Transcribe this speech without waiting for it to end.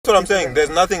what I'm saying. There's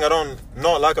nothing I don't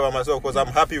not like about myself because I'm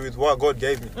happy with what God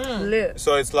gave me. Lit.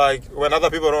 So it's like when other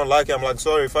people don't like it, I'm like,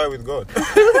 sorry, fight with God.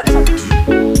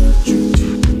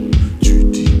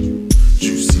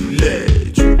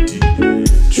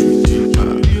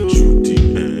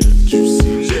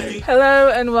 Hello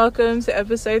and welcome to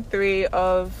episode 3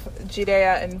 of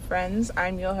Judea and Friends.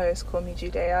 I'm your host, call me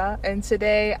Judea, and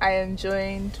today I am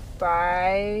joined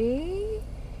by...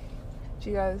 Do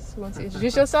you guys want to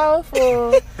introduce yourself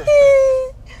or... The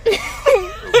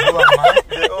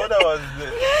order was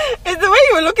It's the way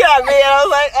you were looking at me, and I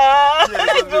was like, yeah,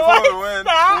 because before we went,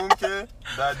 Funke,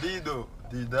 Dadido,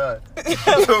 Dida.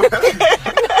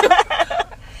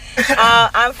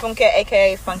 I'm Funke,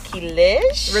 aka Funky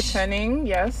Lish. Returning,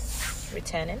 yes.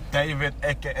 Returning. David,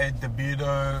 aka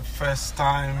Davido, first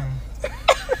time.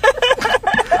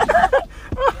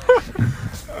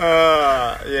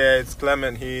 Yeah, it's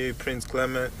Clement here, Prince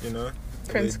Clement, you know.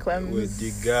 Prince Clement. With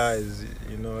the guys,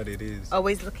 you know what it is.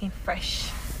 Always looking fresh.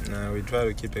 Nah, we try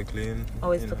to keep it clean.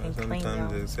 Always you know, looking clean,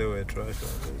 sometimes yo. they say we're trash.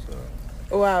 So.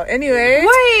 Wow, anyway.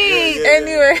 Wait! Yeah.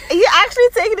 Anyway. You actually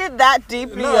taking it that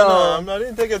deeply, No, yo. I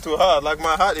didn't take it too hard. Like,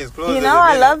 my heart is closed. You know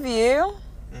I love you.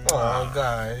 Oh,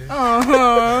 guys.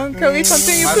 Can we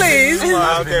continue, please?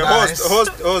 Okay, Nice.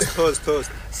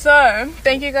 host. So,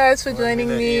 thank you guys for joining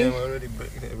me. I'm already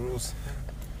breaking the rules.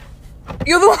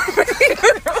 You're the one breaking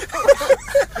the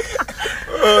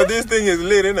Oh, this thing is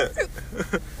lit, isn't it?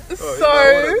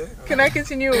 So, can I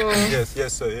continue? Or?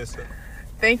 Yes, sir.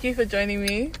 Thank you for joining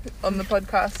me on the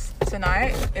podcast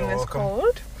tonight in You're this welcome.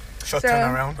 cold. Short So-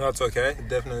 turnaround. That's okay.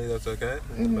 Definitely, that's okay.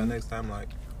 But next time, like,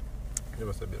 give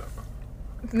us a bit of fun.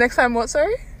 Next time, what,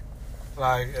 sorry?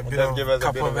 Like a bit Just give us of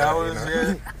a bit couple of of that, hours, you know?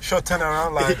 yeah. Short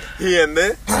turnaround, like. Here and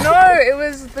there. No, it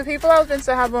was the people I was meant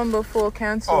to have on before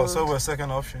cancelled. Oh, so we're second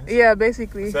option. Yeah,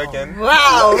 basically. Second.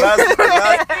 Wow.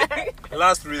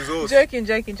 Last resort. Joking.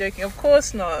 Of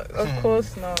course not.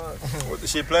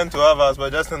 She planned to have us,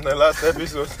 but just in the last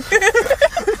episode.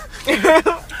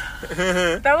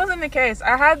 That wasn't the case.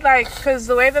 I had because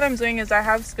the way that I'm doing is I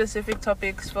have specific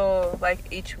topics for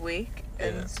each week,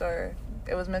 and Yeah. so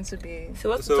it was meant to be. So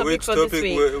what's the So topic which for topic this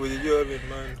week? did you have in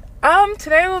mind?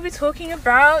 Today we'll be talking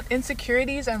about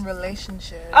insecurities and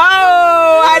relationships.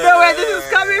 Oh, I know where this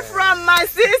is coming from, my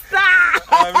sister.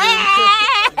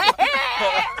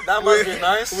 That must be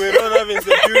nice. We don't have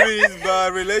insecurities,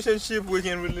 but relationship, we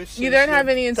can relationship. You don't have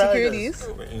any insecurities?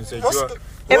 Insecure. What am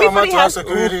I Everybody to has- have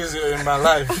securities in my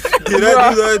life? Did I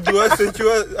do that? Do I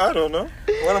secure? I don't know.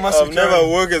 What am I I've securing? never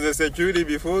worked as a security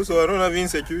before, so I don't have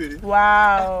insecurity.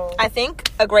 Wow. I think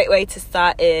a great way to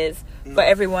start is for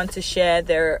everyone to share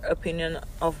their opinion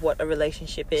of what a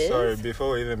relationship is. Sorry,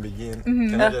 before we even begin,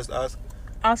 can I just ask?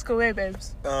 Ask away,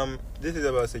 babes. This is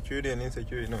about security and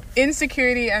insecurity, no?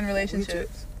 Insecurity and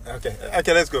relationships. Okay,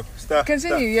 let's go. Start.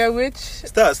 Continue, yeah, which...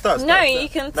 Start. No, you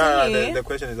continue. No, the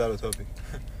question is out of topic.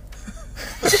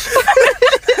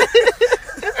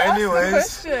 Anyways,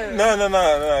 Question.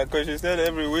 No, because she said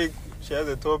every week she has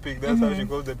a topic. That's how she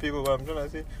calls the people. But I'm trying to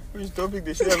see which topic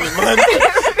did she have in mind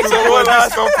to go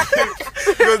last topic.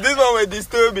 Because this one was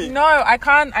disturbing. No, I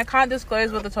can't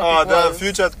disclose what the topic The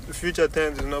was. future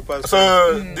tense is not past.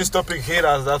 so this topic hit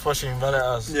us. That's what she invited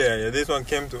us. Yeah, this one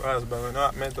came to us, but we're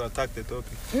not meant to attack the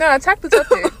topic. No, attack the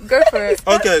topic. Go for it.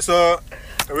 Okay, so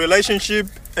relationship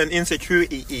and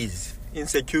insecurities.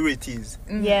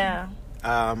 Yeah.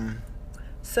 Um,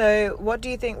 So, what do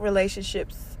you think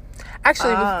relationships?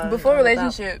 Actually, before about-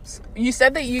 relationships, you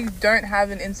said that you don't have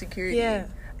an insecurity. Yeah.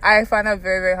 I find that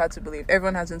very, very hard to believe.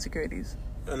 Everyone has insecurities.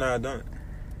 no, I don't.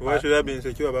 Why should I be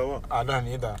insecure about what? I don't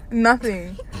need that.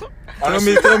 Nothing.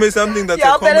 Tell me something that's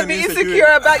Y'all a common better be insecurity.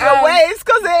 insecure about your waves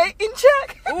because they ain't in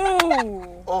check.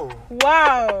 Ooh. Oh.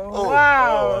 Wow. Oh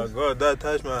Wow. my god, that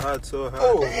touched my heart so hard.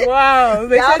 Oh. Wow.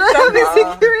 They Y'all said don't have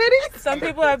insecurities. some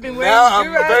people have been wearing Now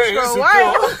I'm very do-rags for a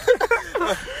while. insecure.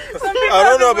 Some people I have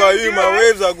don't know been about wearing you, my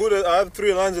do-rags. waves are good. I have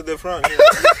 3 lines at the front.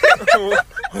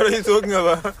 What are you talking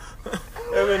about?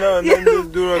 Every now and then this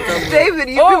Dura comes. David,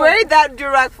 you've Oh. been wearing that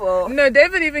durag for. No,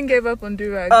 David even gave up on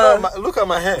do-rags. Look at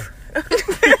my hair.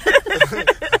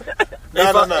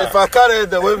 No. If I cut it,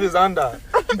 the wave is under.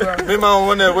 Maybe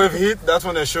when the wave hit, that's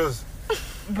when it shows.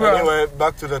 Bro. Anyway,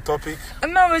 back to the topic.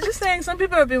 No, we're just saying some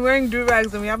people have been wearing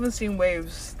do-rags and we haven't seen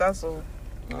waves. That's all.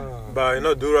 But you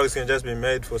know, Durags can just be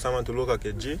made for someone to look like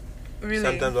a G. Really.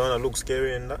 Sometimes I want to look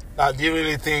scary and that. Do you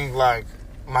really think like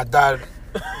my dad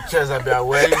cares about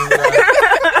wearing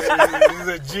that? He's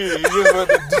a G. He just want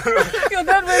to do it. Your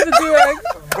dad wears a do-rag.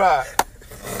 Bruh.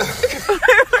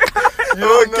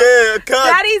 Okay, cut.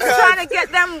 Daddy's cut. trying to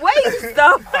get them waist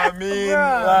though. I mean,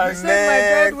 Bruh, like, you said my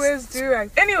dad next. wears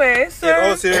do-rag. Anyway, so In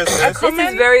all seriousness, This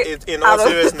is very in all out of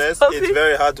seriousness, topic. it's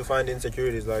very hard to find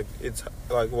insecurities. Like, it's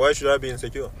like, why should I be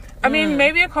insecure? I mean,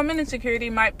 maybe a common insecurity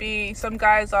might be some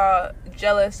guys are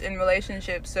jealous in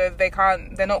relationships, so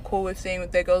they're not cool with seeing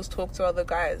their girls talk to other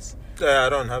guys. I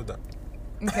don't have that.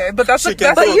 Okay, but that's She a, can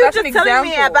that's, But talk. you're that's just an telling me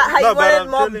example. about how No, you but wanted I'm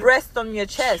more telling- breast on your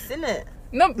chest, isn't it?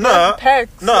 No, Nah, pecs.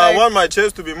 No, like, I want my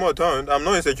chest to be more toned. I'm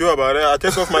not insecure about it. I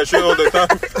take off my shirt all the time.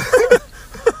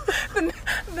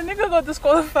 the nigga got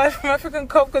disqualified from African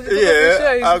Cup because he took off his shirt.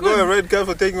 Yeah, He's I got a good. red card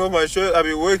for taking off my shirt. I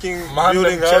be working, Man,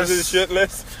 building them houses chest-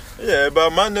 shirtless. Yeah, but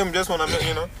man, them just wanna make,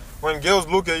 when girls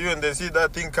look at you and they see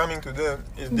that thing coming to them,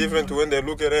 it's different to when they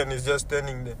look at it and it's just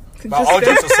standing there. But Just all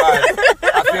there. jokes aside,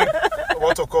 I think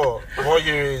what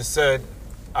you said,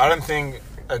 I don't think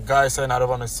a guy saying I don't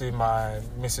want to see my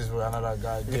missus with another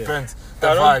guy. Depends the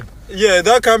I don't- vibe. Yeah,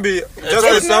 that can be. Just not-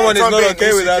 because someone is it's not not being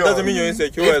okay with that insecure. doesn't mean you're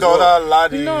insecure If as the well. other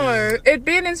lad is No, it'd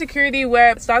be an insecurity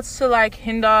where it starts to like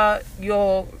hinder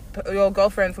your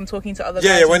girlfriend from talking to other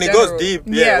guys. Yeah, when in it goes general. deep.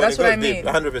 Yeah, Yeah, when that's it what goes I mean. deep,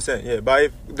 100%. Yeah, but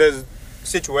if there's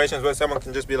situations where someone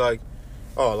can just be like,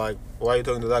 oh, like, why are you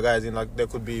talking to that guy? As in, like, there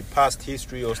could be past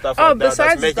history or stuff Oh, like that that's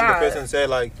besides making that- the person say,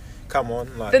 like, come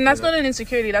on. Like, Then that's you know. not an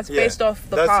insecurity. That's Yeah, based off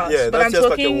the that's- past. yeah, but that's I'm just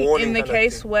like a talking warning in the kind of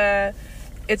case thing. where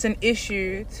it's an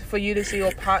issue for you to see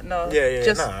your partner. Yeah,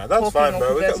 just nah, that's talking fine, or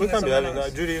bro. We conversing can't be with having someone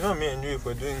that. Judy, it's not me and you if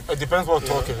we're doing. it depends what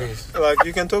talk it is. Like,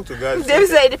 you can talk to guys. They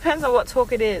say it depends on what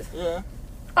talk it is. Yeah. else.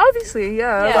 Obviously,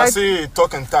 yeah. Yeah. If I Like, see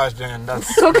talk and touch, then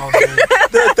that's Talk- not good.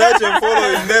 The touch and follow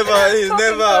is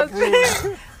never Talking approved.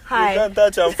 You Hi. can't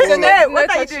touch and So follow. no- Hey, what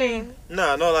no are you touching. doing?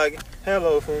 Nah, not like,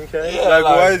 hello, Funke. Yeah, like,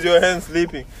 like- why is your hand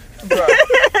sleeping?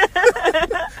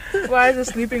 why is it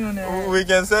sleeping on it? We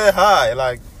can say hi,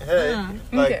 like, hey.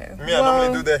 Like, Okay. me, I normally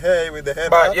Well- do the hey with the hand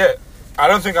But up. yeah, I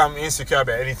don't think I'm insecure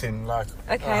about anything. Like,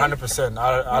 Okay. 100%.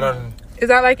 I don't. Is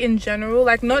that like in general?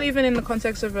 Like not even in the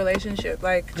context of relationship?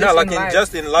 Like just No, like in in life?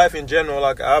 just in life in general,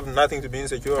 like I have nothing to be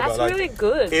insecure That's about. Like, really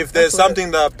good. if there's That's what-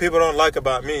 something that people don't like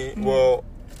about me, well,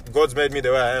 God's made me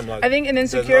the way I am. Like, I think an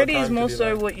there's no insecurity time is to more be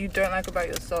so like- what you don't like about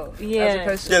yourself. Yeah. As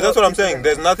opposed to Yeah, that's what I'm people saying. don't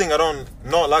There's nothing I don't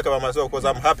not like about myself because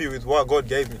I'm happy with what God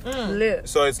gave me. Lit.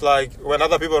 So it's like when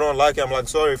other people don't like it, I'm like,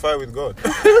 sorry, fight with God.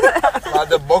 Like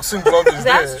the boxing glove is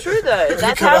there. That's true though. That's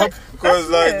Pick it how. up. Because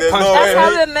like it. there's Punch no That's how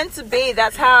way. they're meant to be.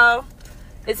 That's how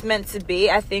it's meant to be.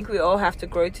 I think we all have to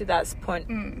grow to that point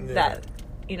that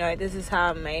this is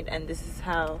how I'm made and this is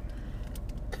how.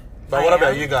 But what I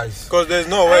about am. you guys? Because there's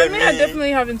no way I mean, I me.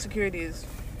 definitely have insecurities.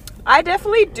 I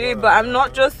definitely do, but I'm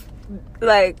not just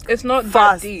like It's not that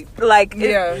fast. deep. Like,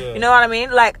 Yeah. Yeah. you know what I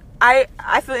mean? Like, I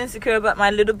feel insecure about my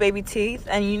little baby teeth,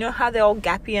 and you know how they're all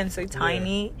gappy and so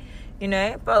tiny,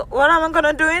 But what am I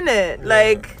gonna do in it?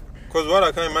 Like, Because what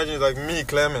I can imagine is like me,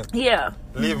 Clement, yeah,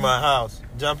 leave my house,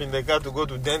 jump in the car to go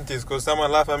to dentist because someone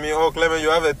laugh at me. Oh, Clement, you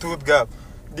have a tooth gap.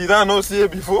 Did I not see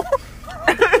it before?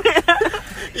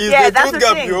 Is Yeah, the that's tooth the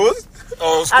gap thing. yours?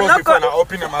 Oh, I'm of not course, before gonna- I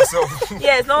open it myself.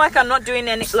 yeah. It's not like I'm not doing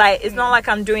any. Like, it's not like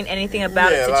I'm doing anything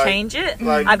about Yeah, it to like- change it.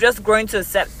 like- I've just grown to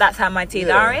accept that's how my teeth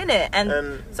Yeah. are in it, and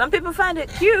And- some people find it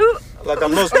cute. Like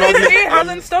I'm not It struggling. hasn't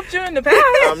I'm, stopped during the past.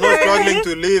 I'm not struggling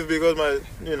to leave because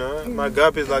my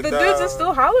gap is like The that. dudes are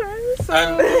still hollering. So.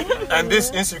 and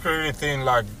this insecurity thing,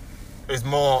 like, is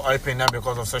more open now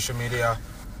because of social media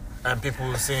and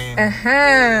people seeing,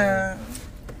 Uh-huh.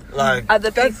 like,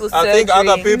 Other people's I think surgery.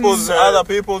 other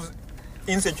people's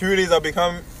insecurities have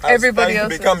become Everybody starting to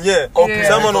else's. become open. Yeah.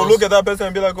 Someone will because- look at that person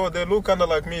and be like, oh, they look kind of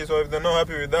like me. So if they're not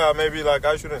happy with that, maybe like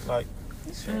I shouldn't like.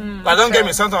 Like, don't get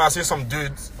me. Sometimes I see some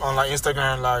dudes on like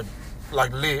Instagram,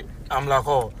 like lit. I'm like,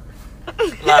 oh,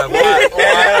 like why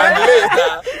I'm lit?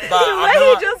 But The I've way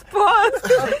never, he just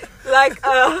paused, like,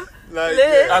 Like,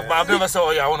 Lit. yeah. but I've never said,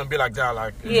 oh yeah, I want to be like that.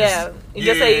 Like, yeah. You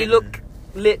just say you look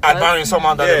lit. cuz. admiring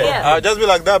someone that. Yeah, Yeah. I'll just be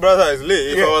like that brother is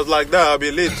lit. If Yeah. I was like that, I'll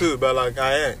be lit too. But like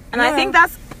I ain't. And I think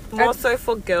that's more so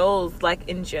for girls, like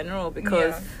in general,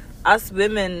 because Yeah. us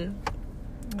women,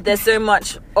 there's so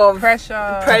much of Pressure.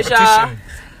 Competition.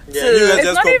 Yeah, To- you guys It's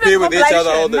just not compete even with each other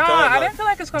all the competition. No, time. I like, don't feel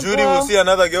like it's Judy will see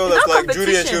another girl It's that's not like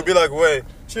Judy, and she'll be like, "Wait,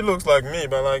 she looks like me,"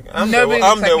 but like I'm Nobody the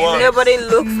looks like me. one. nobody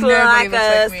looks Nobody like looks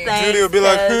us. like me. Judy will be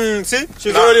like, see,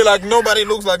 she's already like nobody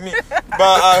looks like me. But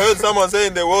I heard someone say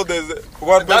in the world there's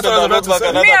one That's person what I was that about looks to like say.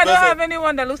 another Me, I don't person. have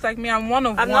anyone that looks like me. I'm one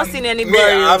of I've one. not seen anybody. Me,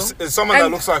 I've someone that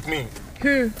And- looks like me.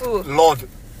 Who? Lord.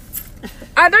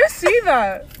 I don't see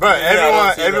that. But I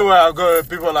don't see everywhere I go,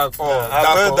 people are like, oh, I've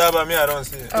that heard for- that, but me, I don't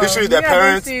see it. Literally, Oh, their me, I don't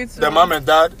parents, see it too. their mom and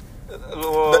dad.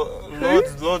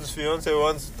 Lord's fiance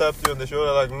once tapped you on the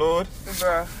shoulder like, Lord,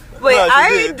 Bruh. Wait, No, she I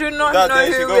did. do not That know day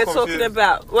she who got we're confused. talking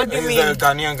about. What do you He's mean? the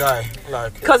Ghanaian guy.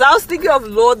 Like, Because I was thinking of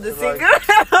Lord the singer.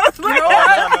 I was You like, know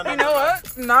what? You know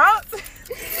what? Not.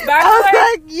 But I I feel was like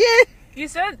like, yeah. you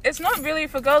said it's not really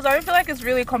for girls. I don't feel like it's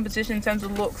really competition in terms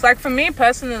of looks. Like for me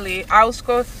personally, I'll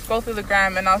scroll through the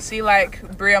gram and I'll see like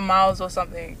Bria Miles or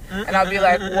something, and I'll be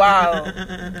like, wow,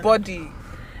 body.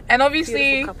 And obviously,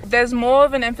 Beautiful couple. there's more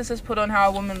of an emphasis put on how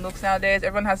a woman looks nowadays.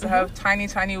 Everyone has to have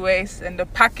tiny waists and the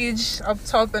package up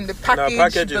top and the Nah, package,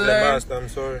 package is a below. must. I'm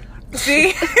sorry.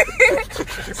 See, so for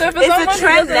It's a someone who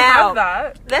trend doesn't now. have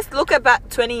that, Let's look about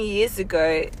 20 years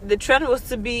ago. The trend was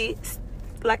to be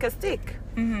like a stick.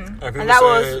 and people that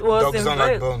say was dogs in don't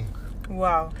like vogue. bone.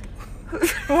 wow.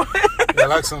 They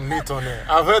like some meat on it.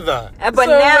 I've heard that. But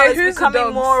So, now wait, who's it's the becoming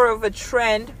dogs? more of a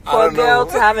trend I for a don't girl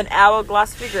know. to have an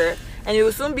hourglass figure. And it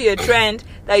will soon be a trend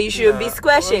that you should be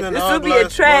square shaped. wasn't It will soon be a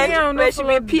hourglass- trend wasn't- where it should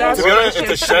be To be penis. To be honest,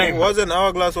 it's a shame. Wasn't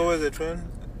hourglass always a trend?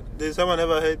 Did someone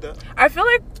ever hate that? I feel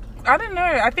like I don't know.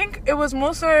 I think it was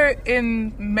more so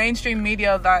in mainstream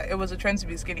media that it was a trend to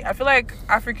be skinny. I feel like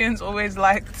Africans always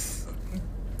liked.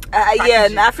 Yeah, packaging.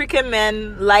 and African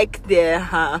men like their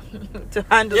to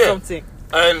handle Yeah. something.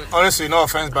 And honestly, no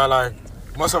offense, but like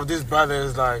most of these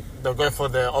brothers, like they're going for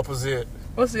the opposite,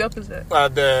 What's the opposite?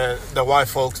 the white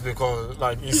folks, because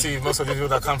like you see most of these people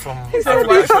that come from said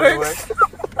white Africa, anyway,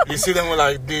 folks. you see them with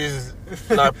like these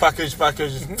like package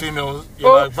females. You're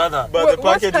Oh. like, brother, But What- the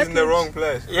what's package is in the package? wrong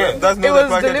place. Yeah. That's It not the was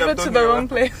package I'm delivered to talking the about. wrong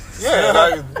place. yeah,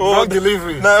 like Oh, wrong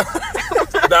delivery. Nah,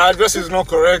 The address is not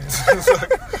correct. It's like,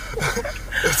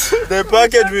 the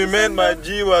package we meant, my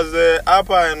G, was the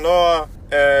upper and lower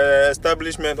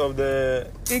establishment of the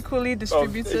Equally of,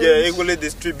 distributed. yeah, equally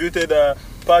distributed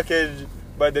package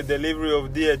by the delivery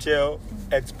of DHL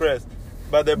Express.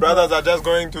 But the brothers are just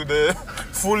going to the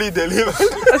fully delivered.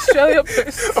 Australia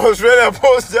Post. Australia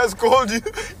Post just called you.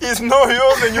 It's not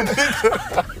yours, and you picked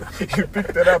it up. You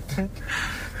picked it up.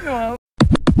 Well,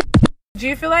 do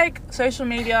you feel like social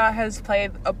media has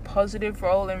played a positive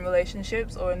role in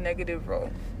relationships or a negative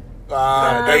role?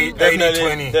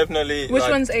 80-20. Definitely. Which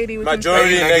like, one's 80? Which one's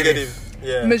majority 20? negative.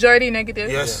 Yeah. Majority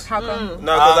negative? Yes. How come?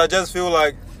 No, because I just feel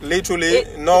like literally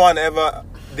no one ever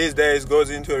these days goes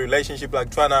into a relationship like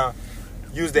trying to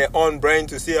use their own brain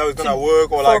to see how it's gonna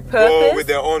work, or for like go purpose? with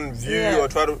their own view, Yeah. or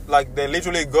try to like they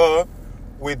literally go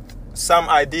with some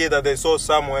idea that they saw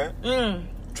somewhere,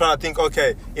 trying to think,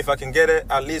 okay, if I can get it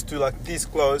at least to like this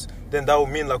close, then that would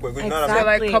mean like we're good. You know what I So mean?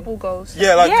 like Exactly. couple goals.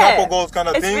 Yeah, like Yeah. couple goals kind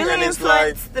of It's thing, really and it's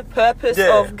like influenced the purpose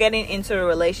Yeah. of getting into a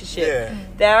relationship. Yeah.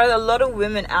 There are a lot of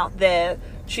women out there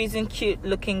choosing cute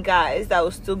looking guys that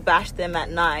will still bash them at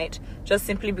night just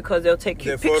simply because they'll take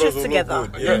their cute photos pictures will together.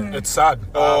 look good. Yeah, it's sad.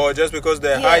 Or just because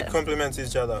their Yeah. height complements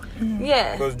each other.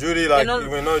 Yeah. Because Judy, like, They're not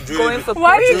we know Judy. going for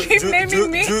Why do you pictures. keep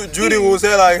naming me? Judy will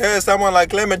say like, hey, someone like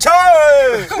Clement,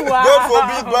 Child! Wow.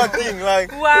 God forbid bad thing.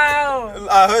 Like, Wow.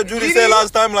 I heard Judy say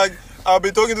last time, like, I'll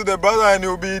be talking to the brother and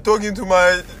he'll be talking to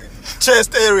my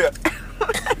chest area.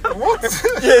 What?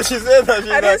 Yeah, she said that.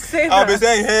 She's I didn't say I'll be that.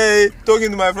 saying, hey, talking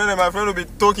to my friend, and my friend will be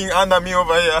talking under me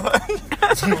over here.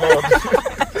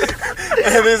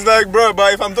 And it's like, bro,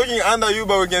 but if I'm talking under you,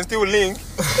 but we can still link,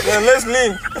 then let's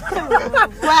link.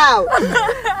 Wow.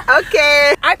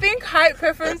 Okay. I think height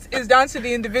preference is down to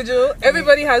the individual.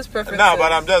 Everybody has preferences. No,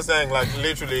 but I'm just saying, like,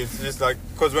 literally, it's just like,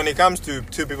 because when it comes to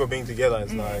two people being together,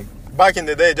 it's like, back in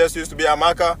the day, it just used to be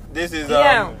Amaka. This is,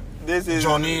 Yeah. this is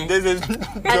Johnny. This is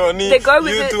Johnny. they go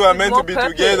with You it two are with meant more to be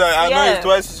purpose. together. I know Yeah. it's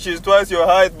twice. She's twice your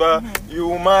height, but you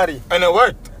will marry, And it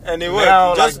worked. and it works.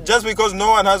 Now, Just because no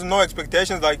one has no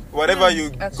expectations, like whatever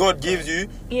That's God right. gives you,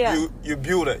 Yeah. you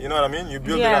build it. You know what I mean? You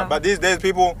build it Yeah. up. But these days,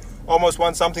 people almost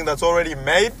want something that's already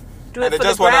made, Do and it they for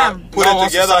just the want to gram. put No one it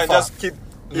wants to together and suffer. just keep.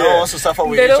 No one wants to suffer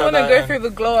with They each don't other. want to go and- through the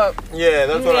glow up. Yeah,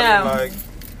 that's what Yeah. I mean. Like,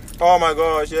 oh my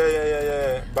gosh,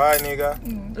 yeah. Bye,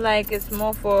 nigga. Like, it's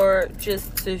more for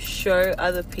just to show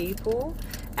other people.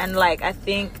 And like, I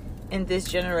think in this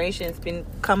generation it's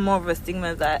become more of a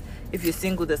stigma that if you're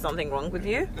single there's something wrong with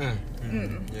you,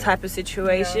 type of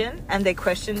situation. And they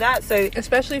question that. So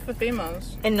Especially for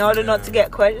females. in order not to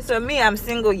get questioned, so me, I'm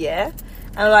single, yeah,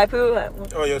 and like people are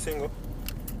like, Oh, you're single.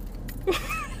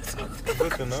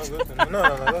 Good to know.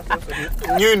 No. That's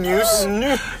New news.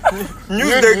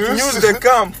 news. They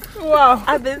come. Wow.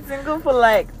 I've been single for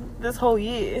like this whole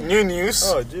year. New news.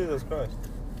 Oh, Jesus Christ.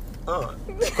 Oh.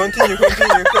 Continue,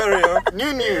 carry on.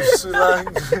 New news. Like,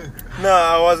 No,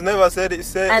 I was never And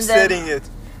then- setting it.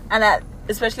 And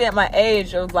especially at my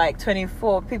age of like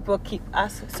 24, people keep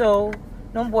asking, so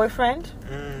No boyfriend?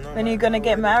 No, When you're gonna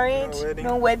get married?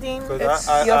 No wedding? 'Cause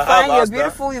You're I fine, have you're asked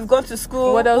beautiful, you've gone to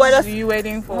school. What else are you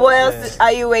waiting for? What else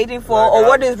are you waiting for? Like, Or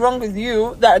what is wrong with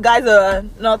you that guys are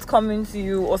not coming to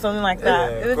you or something like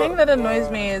that? Yeah, The thing that annoys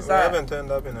me is we that- haven't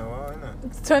turned up in a while, innit?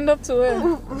 It's turned up to it.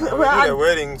 We're doing a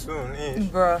wedding soon, ish.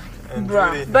 Bruh. And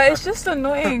Bruh. Judy- But it's just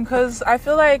annoying because I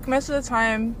feel like most of the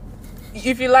time,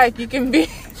 if you like, you can be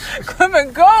come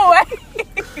and go away.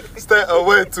 Stay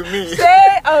away to me. Stay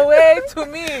away to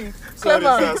me.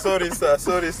 Clement. Sorry, sir.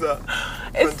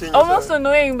 It's Continue, almost sorry.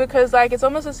 annoying because like it's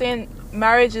almost the same.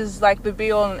 Marriage is like the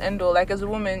be all and end all. Like as a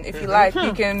woman, if you like,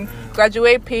 you can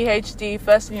graduate PhD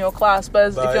first in your class,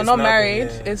 but But if you're it's not nothing,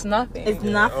 married, yeah. it's nothing. It's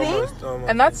nothing? Almost.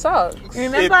 And that sucks.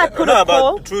 Remember I put a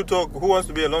poll? But true talk, who wants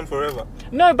to be alone forever?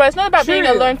 No, but it's not about being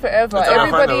True. alone forever. It's about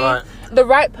Everybody, finding the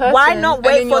right person. Why not and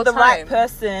wait in for your the right time.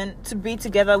 person to be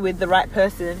together with the right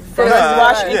person For versus that,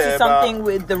 rush yeah, into but- something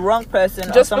with the wrong person?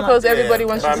 or Just someone- because everybody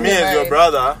wants you But to me be as your married.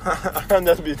 brother, I can't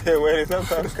just be there waiting.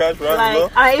 Sometimes cash runs low.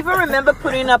 Like, I even remember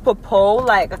putting up a poll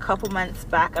like a couple months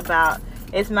back about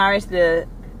is marriage the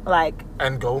like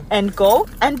And go. end goal?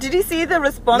 And did you see the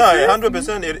responses? No,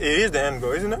 100%. It is the end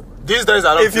goal, isn't it? These days,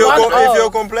 I don't If you're One if of-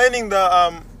 you're complaining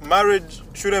that marriage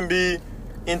shouldn't be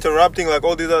interrupting like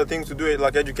all these other things to do it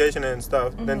like education and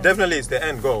stuff, then definitely it's the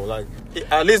end goal. Like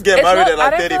at least get It's married not- at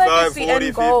like I don't feel like 35, it's the 40,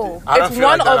 end 50. goal. I don't It's feel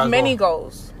one like that of as many well.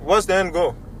 goals. What's the end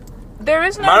goal? There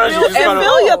is no Marriage real is just end gotta-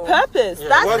 Fulfill goal. your purpose. Yeah.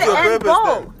 That's What's the your end purpose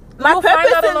goal. then? My We'll find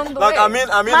purpose out in along the Like way. I mean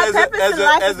My purpose in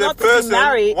life as is a not to be person,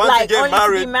 married, once like, you get only to be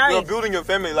married, married. you're building your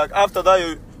family. Like after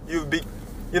that, you've be,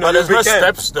 you know, But there's you no became.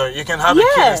 steps though. You can have a kid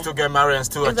Yeah. and still get married and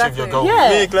still achieve Exactly. your goal. Yeah.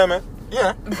 Me, Clement.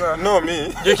 Yeah. No,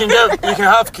 me. You can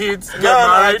have kids, get No,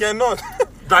 I married, cannot.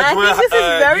 And I graduate think this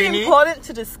is very uni, important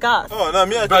to discuss. Oh no,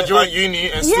 me. I graduate can, uni,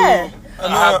 and Yeah. still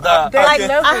have that. There's Like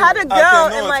levels. I had a I girl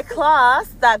cannot. in my class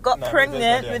that got No,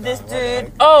 pregnant that's with not this the-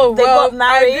 dude. Oh, They well, got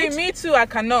married. I agree. Me too. I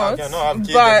cannot. I cannot have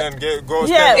kids but and then go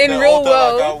Yeah. stand In at the real altar like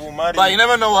I world- will marry But you. you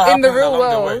never know what In happens the real along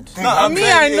world. the way. No, I'm Me,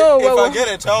 saying I know If what I will- get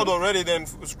a child already, then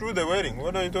screw the wedding.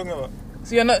 What are you talking about?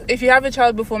 so you're not. If you have a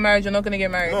child before marriage, you're not gonna get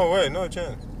married. No way, no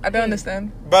chance. I don't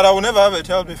understand. But I will never have a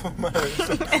child before marriage.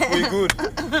 So we good.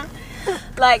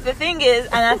 Like the thing is,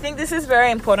 and I think this is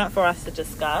very important for us to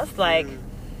discuss. Like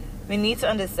we need to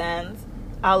understand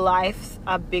our lives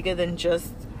are bigger than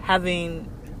just having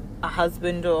a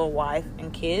husband or a wife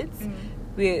and kids.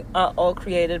 We are all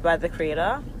created by the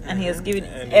Creator, and He has given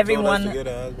And he told us everyone. to get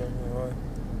a husband and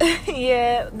wife.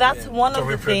 Yeah, that's Yeah. one To of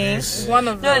the reproduce. things. One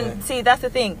of No, them. see, that's the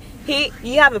thing.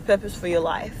 You have a purpose for your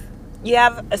life. You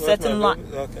have a What's certain my life,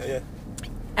 purpose? Okay, yeah.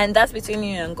 and that's between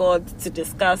you and God to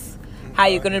discuss how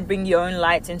you're going to bring your own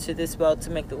light into this world to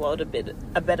make the world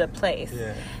a better place.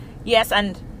 Yeah. Yes,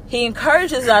 and He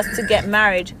encourages us to get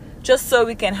married just so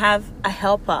we can have a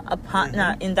helper, a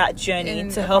partner in that journey In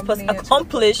to help us accompanying it to-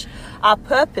 accomplish our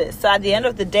purpose. So at the end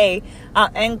of the day,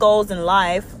 our end goals in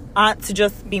life aren't to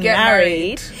just be Get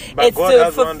married. But It's God to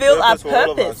has one fulfill our purpose for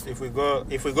all of purpose. us.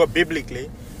 If we go biblically,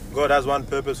 God has one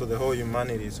purpose for the whole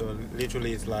humanity. So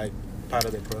literally, it's like part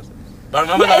of the process. But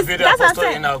remember Yes, that video I that's what I'm posted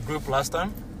saying. in our group last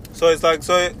time? So it's like,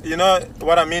 you know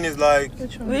what I mean is like,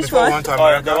 Which one? Which Before we one? went to the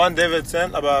America. one David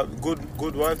sent about good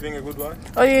wife being a good wife.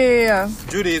 Oh yeah.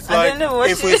 Judy, it's I like don't know what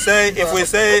if you- we say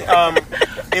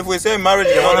marriage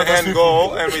is not the end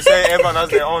goal, and we say everyone has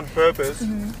their own purpose.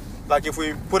 Like if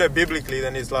we put it biblically,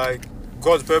 then it's like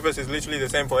God's purpose is literally the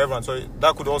same for everyone. So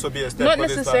that could also be a step. Not but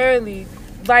it's like- necessarily.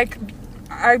 Like,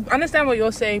 I understand what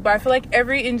you're saying, but I feel like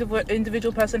every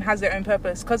individual person has their own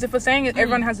purpose. Because if we're saying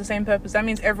everyone has the same purpose, that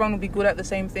means everyone will be good at the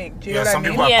same thing. Do you Yeah, know what I some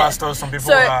mean? people are Yeah. pastors, some people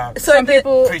So, are... so Some the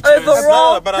people- Preachers.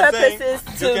 overall But I'm purpose saying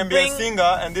is you to can be bring. a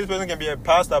singer, and this person can be a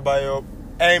pastor, but your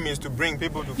aim is to bring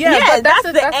people to. Yeah, Yeah, but that's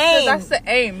the aim. That's the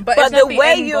aim. But, But it's not the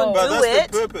way end you goal. But do that's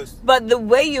it- the purpose. But the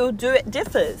way you do it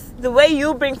differs. The way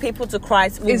you bring people to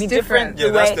Christ will It's be different. Yeah,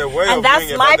 that's the way and of that's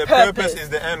doing it. my But the purpose. is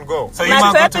the end goal. So you My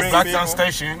might go purpose to is- Blacktown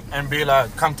Station and be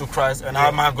like, come to Christ, and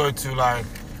I might go to like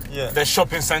Yeah. the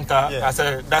shopping center. Yeah.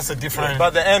 That's a different...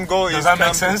 But the end goal Does is that make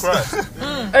come to sense?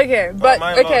 Christ. Okay, but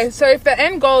mine okay. lost. So if the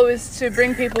end goal is to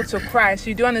bring people to Christ,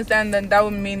 you do understand. Then that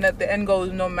would mean that the end goal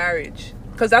is not marriage,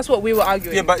 because that's what we were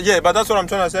arguing. but that's what I'm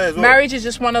trying to say as well. Marriage is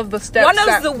just one of the steps One of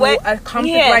that the way, will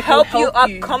accomplish, yeah, like, help will you get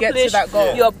to accomplish that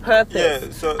goal. your purpose.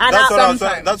 Yeah, so And that's what,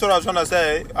 sometimes. that's what I was trying to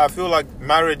say. I feel like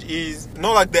marriage is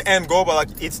not like the end goal, but like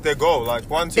it's the goal. Like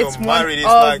once It's you're one married, it's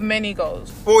of like many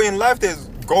goals. well, in life there's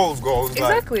goals. Like,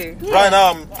 Exactly. Right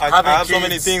now, I Having have so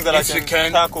many kids, things that I if you can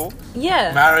can. tackle.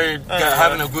 Yeah. Married, Yeah.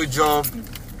 having a good job,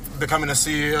 becoming a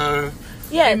CEO,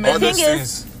 Yeah, the all thing those is,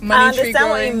 things. I Money tree understand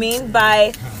what you growing. mean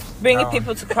by bringing No.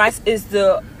 people to Christ is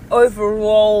the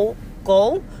overall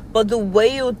goal, but the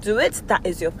way you do it, that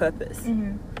is your purpose.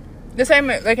 The same.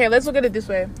 Okay, let's look at it this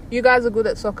way. You guys are good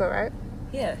at soccer, right?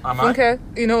 Yeah. Am I? Funke,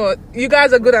 you know what? You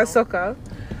guys are good at soccer.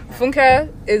 Funke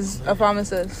is a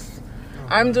pharmacist.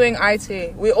 I'm doing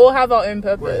IT. We all have our own Wait,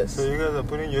 purpose. so you guys are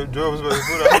putting your jobs, but you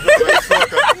put our jobs like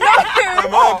soccer. Am I a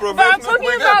But I'm professional?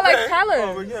 talking about like Oh,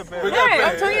 we talent. get paid. We Yeah, get paid.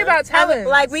 I'm talking about talent.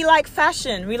 Like we like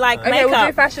fashion, we like Okay, we'll do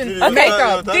makeup, fashion, Your makeup,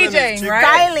 talent is DJing, cheap- right?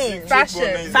 styling,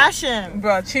 Fashion. fashion.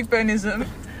 Bro, cheekboneism.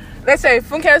 Let's say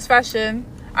Funke is fashion.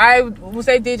 I will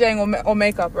say DJing or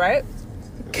makeup, right?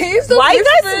 Can you stop Why are you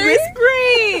guys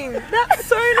whispering? whispering? That's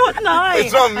so not nice.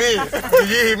 It's not me. Did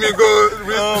you hear me go?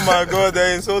 Oh my God,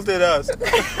 they insulted us.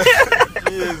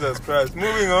 Jesus Christ.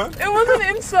 Moving on. It wasn't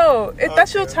an insult.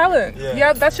 That's your Okay. talent. Yeah.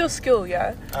 Yeah, that's your skill,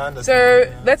 yeah. I understand. So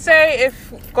yeah. let's say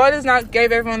if God has not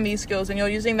gave everyone these skills and you're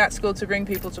using that skill to bring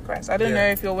people to Christ. I don't Yeah. know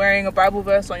if you're wearing a Bible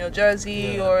verse on your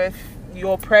jersey Yeah. or if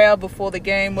your prayer before the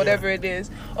game, whatever it is.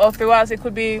 Or through us, it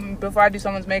could be before I do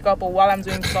someone's makeup or while I'm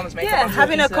doing someone's makeup. Yeah, I'm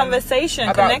having talking a to them. conversation,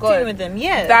 about connecting God. with them.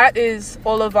 Yeah. That is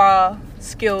all of our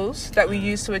skills that we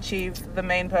use to achieve the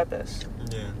main purpose.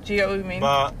 Yeah. Do you get what we mean?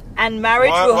 But and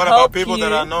marriage what, will what help about people you.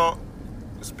 that are not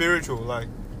spiritual? Like,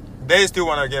 they still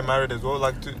want to get married as well.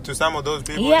 Like, to some of those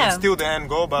people, Yeah. it's still the end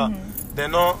goal, but they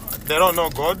don't know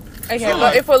God. Okay, So, but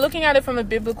like, if we're looking at it from a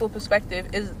biblical perspective,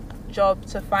 is job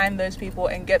to find those people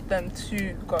and get them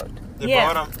to God.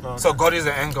 Yeah. but no. So God is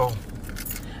the end goal.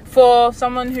 For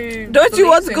someone who Don't you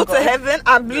want to believes go in to God, heaven?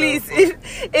 At least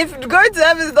if going to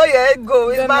heaven is not your end goal,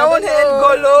 it's then my I own don't end know.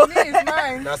 goal. Oh. Me, it's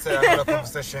mine. That's another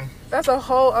conversation. That's a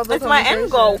whole other. It's my end conversation.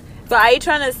 goal. But are you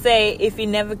trying to say if you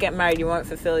never get married, you won't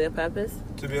fulfill your purpose?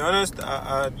 To be honest,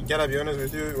 I gotta be honest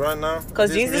with you right now.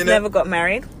 Because This Jesus minute, never got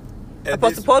married. at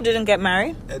Apostle this, Paul didn't get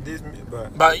married. at this,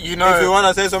 but But you know, if you want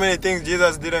to say so many things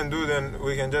Jesus didn't do, then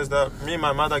we can just me and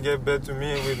my mother gave birth to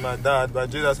me with my dad, but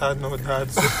Jesus had no dad.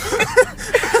 So.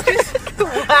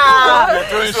 Wow. you're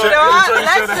throwing shit. You know You're what? throwing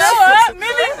Let's shit. You know what?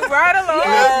 Moving right along.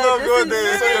 Let's not go this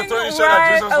there. So you're throwing shit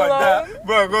Right at Jesus like that. along.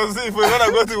 Bro, because if we want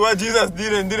to go to what Jesus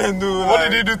did and didn't do, What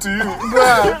like, did he do to you?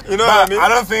 Bruh. You know But what I mean? I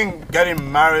don't think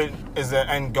getting married is the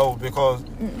end goal because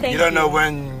Thank you don't know you.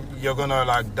 when you're gonna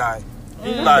like die.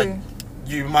 Like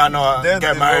you might not Death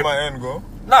get is married. not my end goal.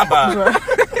 Nah, but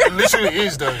it literally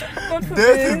is though. God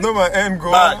Death is forbid. not my end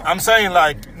goal. But I'm saying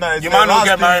like Nah, it's you the might not last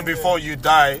get married thing. before you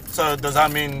die. So does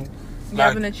that mean You like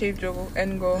haven't achieved your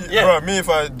end goal. yeah. Bro, me if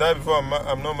I die before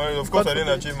I'm not married, of course God I didn't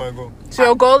forbid. achieve my goal. So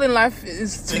your goal in life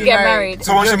is to To be get married.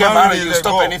 So once Get you get married married, is you a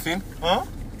stop goal. anything. Huh?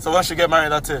 So once you get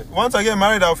married, that's it. Once I get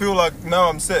married, I feel like now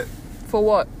I'm set For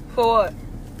what? For what?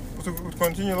 to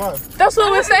continue life. That's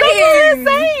what we're That's what saying. you're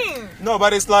saying. No,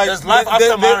 but it's like There's life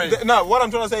after marriage. No, what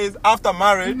I'm trying to say is after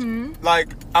marriage, like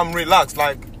I'm relaxed.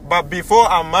 Like, but before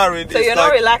I'm married, So it's you're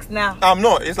like, not relaxed now. I'm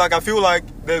not. It's like I feel like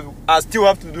I still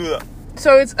have to do that,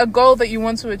 So it's a goal that you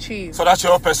want to achieve. So that's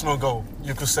your personal goal,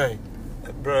 you could say.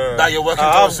 bro. That you're working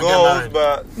I towards have to get goals, married.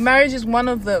 but Marriage is one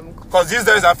of them. Because these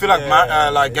days I feel like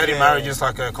like getting Yeah. married is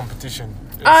like a competition.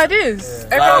 Ah, it is.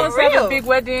 Yeah. Everyone Like- wants to have Real. a big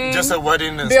wedding. Just a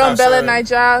wedding and be on stuff. Bella so-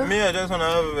 Niger. me, I just wanna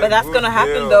have. But that's gonna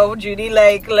happen though, Judy.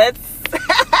 Like, let's.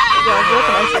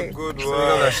 Good So you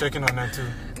guys are work. shaking on that too.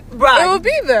 It will Bruh,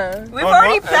 be there. we've On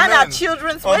already what? planned our Amen.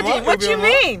 children's On wedding. what? What It'll you be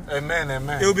on what? mean? Amen,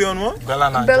 amen. It'll be on what? Bella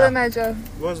Niger. Bella Niger.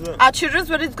 What's that? Our children's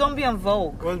wedding's gonna be on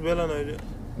Vogue. What's Bella Niger?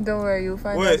 Don't worry, you'll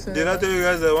find out Wait, soon. did I tell you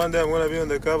guys that one day I'm gonna be on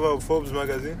the cover of Forbes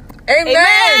magazine? Amen.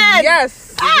 Amen.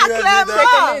 Yes. Ah, You guys did that?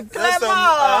 Clement! Last time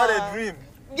I had a dream.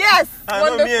 Yes! I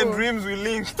know me and Wonderful. dreams will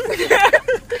link.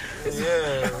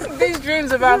 Yeah. These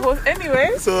dreams about horse.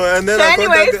 Anyway, So and then So I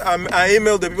anyways- contacted. I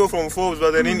emailed the people from Forbes,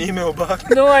 but they didn't email back.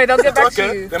 don't worry, they'll get back to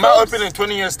Okay. you. They might open in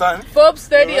 20 years' time. Forbes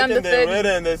 30 They under reckon they 30. read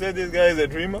it and they said this guy is a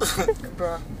dreamer.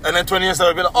 Bruh. And then 20 years time,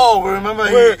 they'll be like, oh, we remember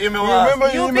Wait, you emailed us. remember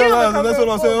you You'll be emailed on the us, and that's cover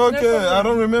what I of said. Forbes, no Okay, problem. I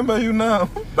don't remember you now.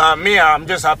 But me, I'm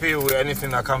just happy with anything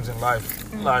that comes in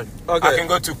life. Like, Okay. I can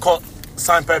go to court,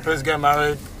 sign papers, get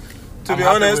married. To I'm be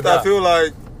happy honest, with I that. feel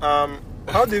like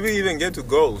how did we even get to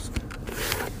goals?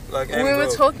 Like end We were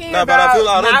goals. talking Nah, but I feel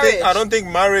about I don't think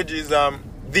marriage is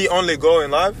the only goal in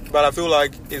life, but I feel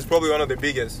like it's probably one of the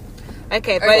biggest.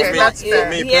 Okay, but Okay, it's For me, not. that's for fair.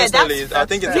 me Yeah, personally, that's I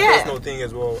think it's fair. a Yeah. personal thing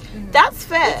as well. That's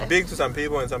fair. It's big to some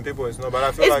people and some people it's not. But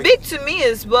I feel It's like big to me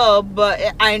as well, but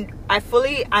I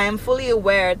am fully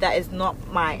aware that it's not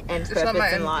my end It's not purpose my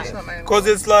in end. life. It's not my end. because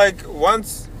it's like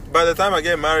once by the time I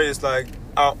get married, it's like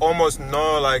I almost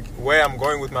know like where I'm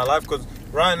going with my life. Because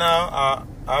right now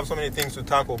I have so many things to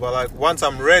tackle, but like once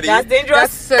I'm ready, That's dangerous.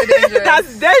 That's so dangerous.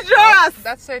 That's dangerous.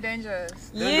 That's so dangerous.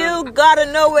 You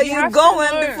gotta know where You you're have to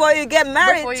going know. before you get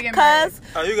married, Before you get married. cause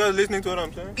are you guys listening to what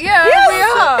I'm saying? Yeah, Yes.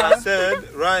 we are. I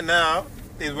said right now,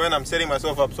 is when I'm setting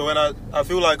myself up. So when I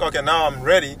feel like, okay, now I'm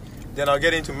ready, then I'll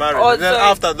get into marriage. Oh, And then so-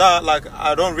 after that, like,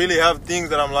 I don't really have things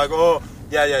that I'm like, oh,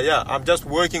 yeah. I'm just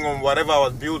working on whatever I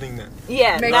was building then.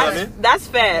 Yeah, Makes that's, sense. that's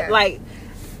fair. Yeah. Like,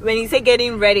 when you say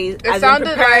getting ready, as in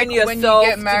sounded preparing like when you yourself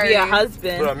get to be married. a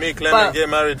husband. Bro, me, But- Clement, get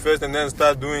married first and then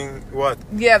start doing what?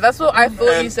 Yeah, that's what I thought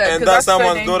you And, said. and 'cause that's so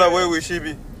someone's daughter, dangerous. where will she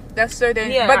be? That's so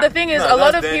dangerous. Yeah. But the thing is, No, a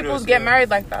lot of that's people dangerous, get yeah. married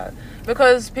like that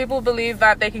because people believe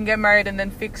that they can get married and then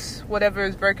fix whatever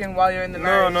is broken while you're in the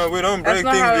marriage. No, we don't That's break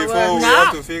not how things it before works. we Nah.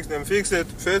 have to fix them. Fix it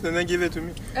first and then give it to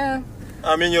me. Yeah.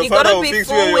 I mean, your You father gotta will be fix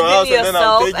you full at your within house and then I'll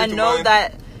yourself take you and to know mine.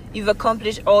 that you've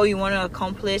accomplished all you want to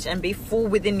accomplish and be full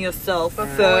within yourself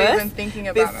Before first. even thinking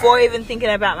about Before marriage. even thinking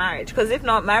about marriage, because if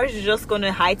not, marriage is just going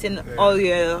to heighten all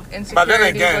your Insecurities But then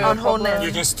again, are a on wholeness. problem.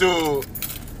 You can still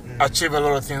achieve a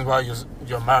lot of things while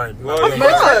you're married. Well, Like, of with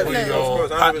course. your Of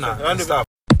course, 100%, partner and 100%. stuff.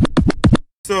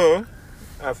 So,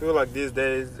 I feel like these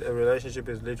days a relationship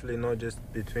is literally not just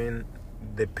between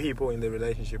the people in the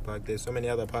relationship. Like, there's so many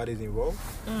other parties involved,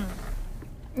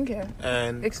 Okay.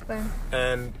 and Explain.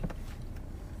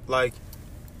 like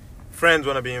friends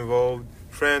want to be involved.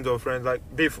 Friends, like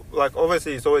like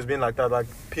obviously it's always been like that. Like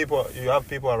you have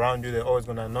people around you, they're always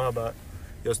gonna know about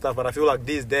your stuff. But I feel like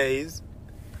these days,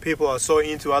 people are so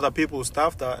into other people's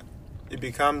stuff that it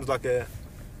becomes like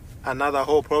another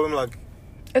whole problem. Like,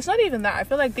 It's not even that. I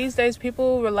feel like these days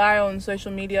people rely on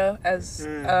social media as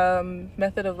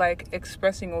method of like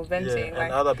expressing or venting. and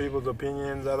Like, other people's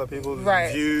opinions, other people's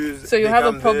Right. views. so you have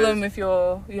a become problem theirs. if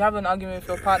you have an argument with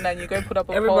your partner and you go put up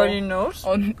a everybody poll knows.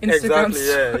 on Instagram.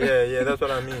 Exactly. Yeah. That's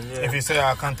what I mean. Yeah. If you say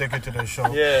I can't take you to the show,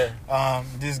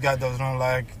 this guy does not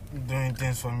like doing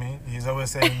things for me. He's always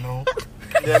saying no.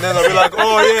 Yeah, and then I'll be like,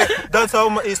 oh yeah, that's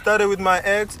how it started with my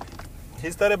ex. He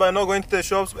started by not going to the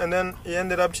shops and then he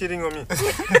ended up cheating on me.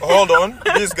 Hold on,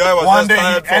 this guy was One just day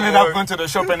tired he from ended work. up going to the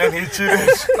shop and then he cheated.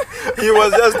 He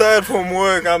was just tired from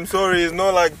work. I'm sorry, it's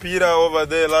not like Peter over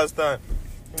there last time.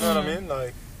 You know what I mean?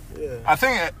 Like, yeah. I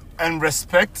think and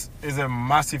respect is a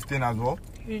massive thing as well.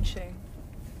 Huge thing.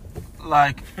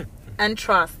 Like, And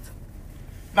trust.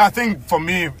 I think for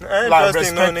me, ain't like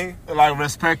trusting no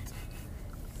respect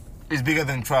is bigger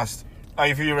than trust.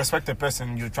 Like if you respect a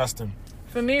person, you trust them.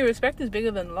 For me, respect is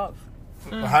bigger than love.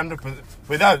 100%.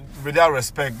 Without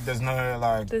respect, there's no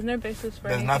like. There's no basis for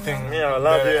There's anything nothing. else. Me, I'll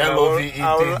love The you. and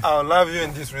LOVE I'll love you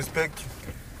and disrespect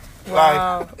you.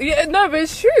 Wow. Yeah, no, but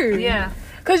it's true. Yeah.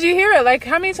 Because you hear it. Like,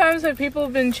 how many times have people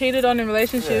been cheated on in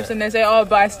relationships Yeah. and they say, oh,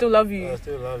 but I still love I you?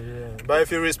 still love you. Yeah. But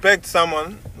if you respect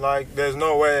someone, like, there's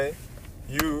no way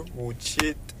you would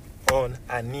cheat on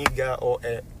a nigga or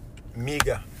a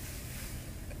miga.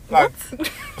 Like,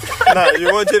 Nah,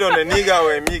 you won't cheat on a nigga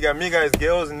or a miga. Miga is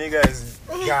girls, nigga is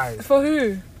guys. For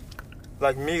who?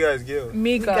 Like, miga is girls.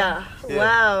 Miga. Miga. Yeah.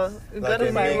 Wow. You Like got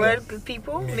a my miga. word, good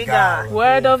people? Miga. Miga.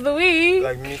 Word of the week.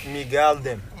 Like, migal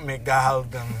them. Miguel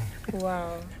them.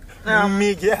 Wow.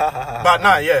 Miga. But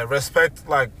nah, yeah, respect.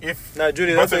 Like if Nah,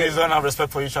 Judy, both that's of you don't have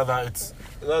respect for each other, it's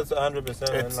That's 100%.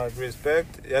 And, It's- like,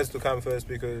 respect, it has to come first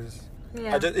because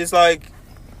Yeah. it's like,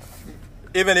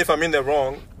 even if I'm in the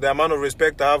wrong, the amount of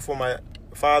respect I have for my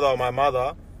father or my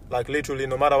mother, like literally,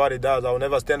 no matter what he does, I'll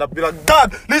never stand up and be like,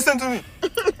 Dad, listen to me.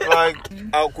 Like,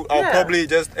 I'll Yeah. probably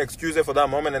just excuse it for that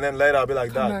moment, and then later I'll be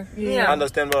like, Dad, Yeah. I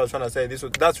understand what I was trying to say.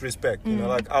 That's respect, you know.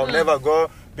 Like, I'll never go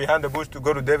behind the bush to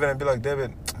go to David and be like,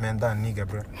 David, man, that nigga,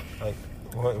 bro. Like,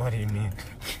 what do you mean?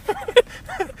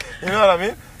 You know what I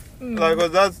mean? Like,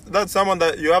 'cause that's someone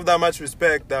that you have that much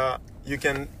respect that you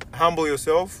can humble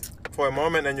yourself for a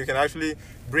moment and you can actually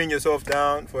bring yourself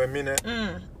down for a minute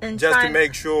And just try to and-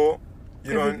 make sure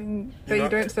you Everything don't that you know-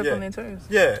 don't step yeah. on their toes.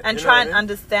 Yeah, and you know try what and I mean?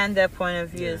 understand their point of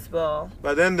view as well.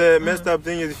 But then the messed up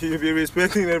thing is you be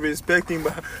respecting and respecting,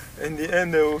 but in the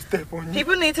end they will step on you.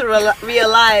 People need to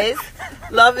realize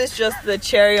love is just the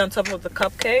cherry on top of the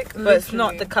cupcake, but it's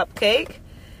not the cupcake.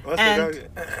 What's and- the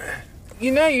You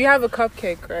know, you have a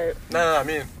cupcake, right? No, I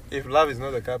mean, if love is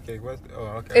not a cupcake, what's... Oh,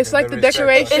 okay. It's like the respect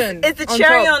part. decoration. It's the on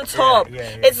cherry top. on top. Yeah,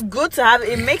 yeah. It's good to have.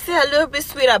 It makes it a little bit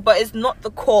sweeter, but it's not the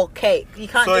core cake. You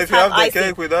can't So just if you have the icing.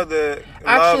 cake without the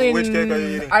Actually, love, which cake are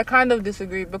you eating? I kind of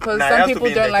disagree because Nah, it some has to people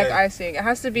be in don't the like cake. icing. It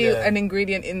has to be Yeah. an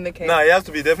ingredient in the cake. Nah, it has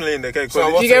to be definitely in the cake. So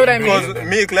Cause what's you get what I the mean? ingredient Because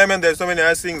me, Clement, there's so many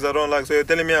nice things I don't like. So you're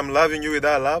telling me I'm loving you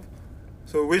without love?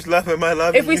 So which love am I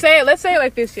loving? If we you? say it, let's say it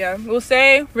like this, yeah. We'll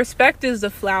say respect is the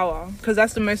flour because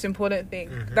that's the most important thing.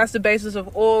 That's the basis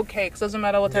of all cakes. Doesn't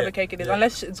matter what type Mm-hmm. Yeah, of cake it is. yeah.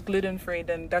 Unless it's gluten free,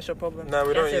 then that's your problem. Nah,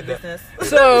 we don't That's your eat that. business.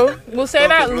 So we'll say Don't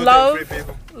that be love, gluten-free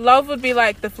people. love would be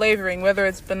like the flavoring, whether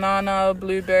it's banana,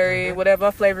 blueberry, Mm-hmm.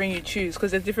 whatever flavoring you choose,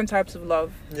 because there's different types of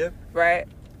love, Yep. right?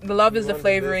 The love is the One is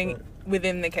flavoring. different.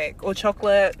 within the cake, or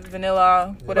chocolate,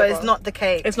 vanilla, whatever. But it's not the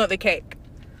cake. It's not the cake.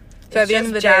 So at It's the end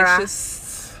of the just day, jara. it's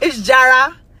just. It's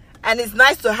jara, and it's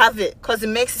nice to have it because it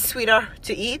makes it sweeter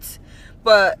to eat.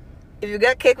 But if you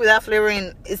get cake without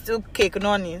flavoring, it's still cake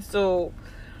noni. So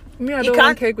Me, I You don't can't-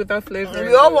 want cake without flavor.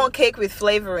 we all want cake with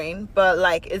flavoring, but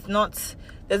like it's not.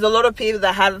 There's a lot of people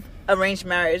that have arranged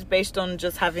marriage based on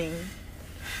just having,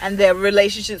 and their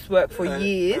relationships work for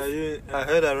years. I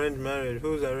heard arranged marriage.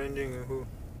 Who's arranging and who?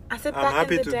 I said I'm back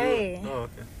happy in to the day. do it. Oh,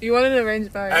 okay. You wanted to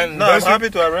arrange marriage. And No, I'm those, happy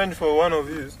to arrange for one of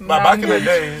you. but back in the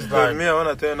days, Because like me, I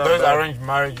want to turn up. those that. arranged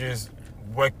marriages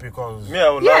work because Me, I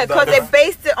would Yeah, love because they that.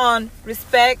 based it on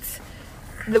respect,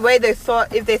 the way they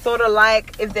thought, if they thought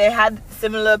alike, if they had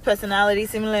similar personality,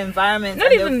 similar environments.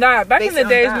 Not and they even that. Back in based the it on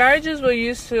days, that. marriages were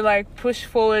used to like push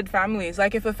forward families.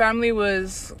 Like if a family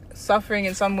was suffering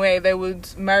in some way, they would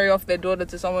marry off their daughter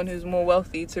to someone who's more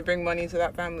wealthy to bring money to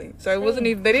that family. So it wasn't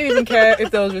even. They didn't even care if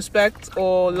there was respect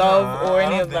or love Nah, or I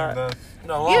any don't of think that.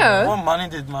 no, Yeah. what money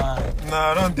did my No,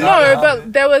 I don't think No, that.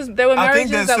 but there were I marriages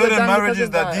think there's that were certain done because marriages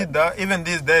of that did that. Even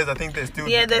these days, I think they still.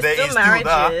 Yeah, there's there still is that.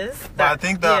 marriages. But I that-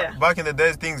 think that yeah. back in the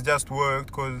days, things just worked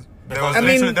because there was I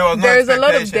literally mean, there was no there's a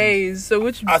lot of expectations. days. So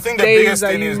which I think the days biggest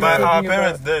are thing you is But that our talking about?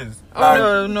 parents' days.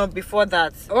 Oh, no, before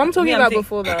that. Oh, I'm talking Me, about think-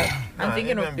 before that. I'm Nah,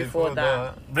 thinking of even before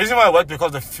that. reason why it worked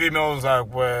because the females like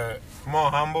were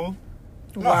More humble.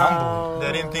 not humble.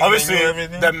 They didn't think Obviously, they knew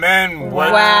everything. the men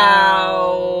worked.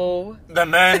 Wow. The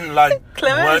men like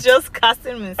Clement is worked just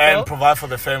casting and himself. provide for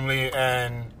the family,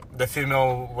 and the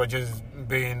female were just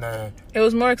being It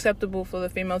was more acceptable for the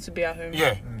female to be at home.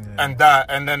 yeah. And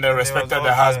then they respected all the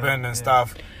time, husband and yeah.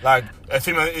 stuff. Like a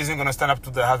female isn't gonna stand up to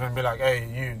the husband and be like, "Hey,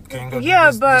 you can go do Yeah,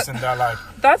 this, but- this and that." Like,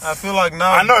 That's. I feel like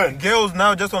now I know. girls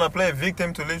now just want to play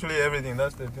victim to literally everything.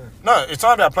 That's the thing. no, it's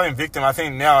not about playing victim. I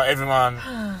think now everyone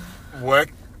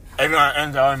everyone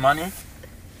earns their own money,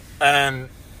 and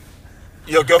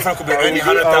your girlfriend could be earning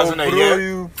 100,000 a I'll year, bro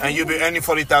you. and you'll be earning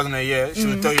 40,000 a year. She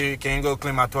will tell you, "Can you go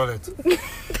clean my toilet?"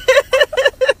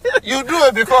 You do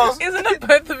it because Isn't it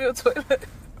both of your toilet?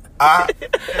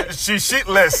 she shit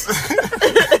less.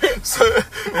 So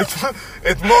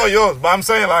it's more yours. But I'm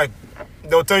saying like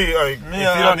they'll tell you like Me,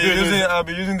 if you don't do this, I'll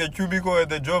be using the cubicle at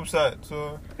the job site,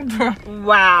 so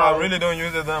Wow. I really don't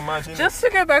use it that much. Just to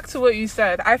go back to what you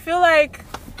said, I feel like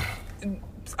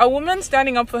a woman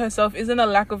standing up for herself isn't a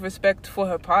lack of respect for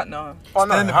her partner. oh,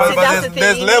 no, Stand- how- See, but that's there's, the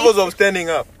there's thing. levels of standing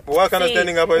up. What kind of See,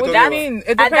 standing up are you What talking do you about? mean? It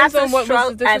And depends that's on what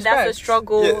was the and that's a disrespect.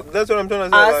 struggle Yeah, that's what I'm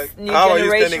trying to say. us Like, new how are you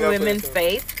generation standing up for women yourself?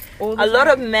 face. All the A lot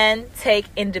time. of men take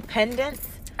independence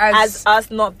as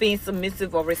us not being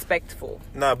submissive or respectful.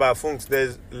 Nah, but Funks,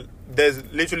 there's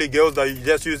literally girls that you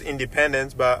just use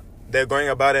independence, but they're going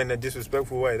about it in a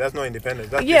disrespectful way. That's not independence.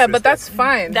 That's Yeah, but that's disrespect.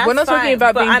 fine. That's We're not talking fine,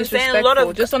 about but being I'm saying a disrespectful. lot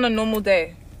of- Just on a normal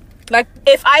day. Like,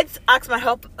 If I'd ask my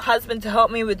husband to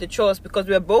help me with the chores because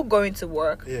we're both going to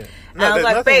work, Yeah. I No, was there's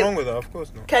like, nothing babe, wrong with that. Of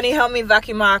course not. can you help me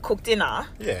vacuum while I cook dinner?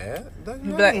 Yeah, there's But-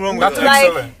 nothing wrong with That's that. Like-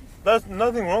 excellent. That's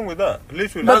nothing wrong with that.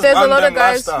 Literally. but That's- there's a lot of London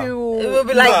guys lifestyle. who It will be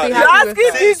would like, Nah, be you're happy with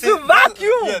asking that. me See, to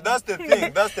vacuum. Yeah, that's the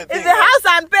thing. That's the thing. It's the house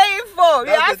I'm paying for. You're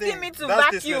That's the asking thing. me to That's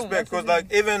vacuum. disrespect. Because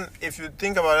like even if you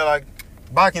think about it, like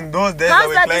back in those days How's that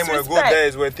we that claim were good disrespect?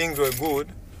 days where things were good,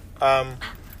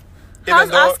 How's even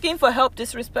though asking for help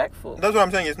disrespectful? that's what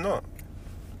I'm saying. It's not.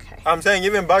 Okay. I'm saying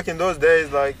even back in those days,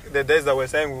 like the days that we're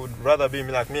saying we would rather be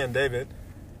like me and David.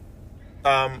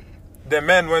 The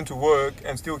men went to work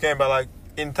and still came, but like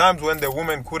in times when the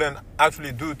woman couldn't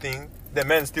actually do things, the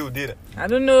men still did it. I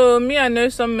don't know. Me, I know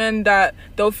some men that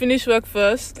they'll finish work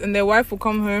first and their wife will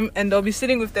come home and they'll be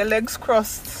sitting with their legs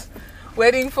crossed,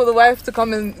 waiting for the wife to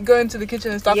come and go into the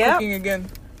kitchen and start Yep. cooking again.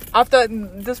 After,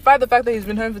 despite the fact that he's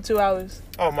been home for 2 hours.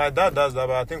 Oh, my dad does that,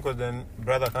 but I think because then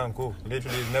brother can't cook.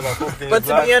 Literally, he's never cooked in But his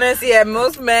to life. be honest, yeah,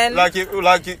 most men.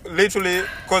 Literally,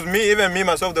 because even me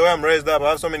myself, the way I'm raised up, I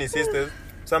have so many sisters.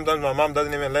 Sometimes my mom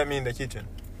doesn't even let me in the kitchen.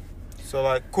 So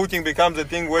like cooking becomes a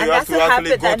thing where and you have that's to a actually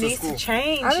habit go that to needs school. to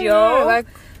change, I don't yo. know. Like,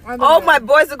 I don't All know. my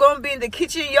boys are gonna be in the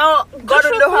kitchen. Y'all gotta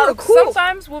Joshua know how to cooks. cook.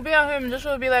 Sometimes we'll be at home and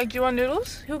Joshua will be like, "Do you want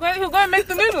noodles?" He'll go and make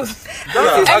the noodles. Yeah,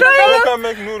 I brother- can't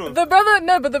make noodles.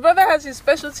 The brother has his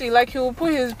specialty. Like he'll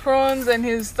put his prawns and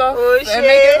his stuff Oh, and shit.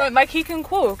 make it like he can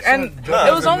cook. And Nah,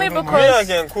 it was only Me, I because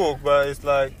can cook, but it's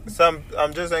like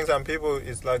I'm just saying some people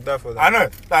it's like that for them. I know.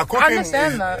 Like cooking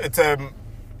understand is, that. it's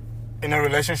in a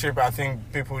relationship. I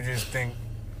think people just think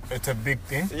it's a big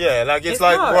thing. Yeah, like it's It's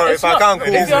like, not. well, It's if I not. can't cook,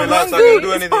 If you're relax, I hungry, can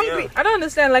do it's anything hungry. else. I don't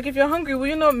understand. Like if you're hungry, will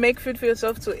you not make food for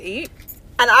yourself to eat?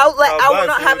 And I I'll will buy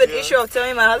not have food, an yeah. issue of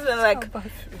telling my husband like,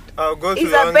 I'll go to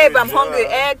he's the like, babe, I'm hungry, hungry.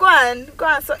 yeah. Go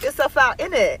and sort yourself out,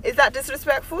 innit? Is that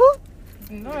disrespectful?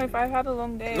 No, if I had a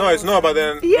long day. No, it's not. But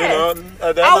then Yes. you know,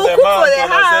 at the I end of will the cook month, for the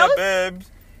when I say,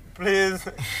 babes, please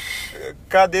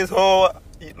cut this whole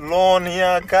lawn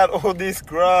here, cut all this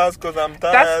grass, cause I'm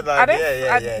tired. I Like, don't.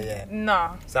 yeah.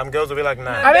 Nah. Some girls will be like,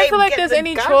 nah. I don't Babe, feel like get there's the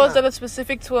any gun. chores that are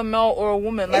specific to a male or a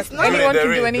woman. Like It's not. anyone There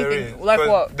can do is, anything. there is. Like 'Cause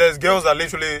what? There's girls that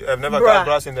literally have never Bruh. cut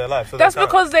grass in their life. So That's they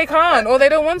can't. because they can't or they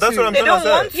don't want That's to. what I'm They trying to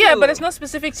don't say. want to. Yeah, but it's not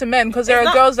specific to men because there It's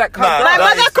are not- girls that cut Nah, grass. My that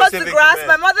mother is cuts the specific to grass. men.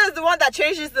 My mother is the one that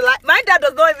changes the light. My dad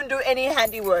does not even do any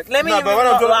handiwork. Let me Nah, even but what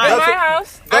I'm not trying- lie. In that's my what-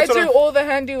 house, I that's what do I'm- all the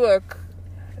handiwork.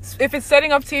 If it's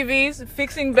setting up TVs,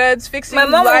 fixing beds, fixing My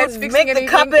mom lights, would fixing make the anything,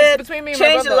 it's cupboard, between me and my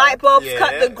change the brother. light bulbs, Yeah,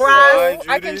 cut the so grass. why,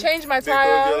 I can Judy? change my Because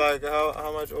tire. you're like,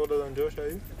 how much older than Josh are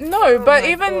you? No, but my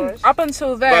even gosh. up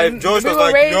until But then, if Josh we was were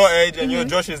like raised, your age and you're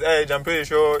Josh's age, I'm pretty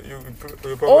sure you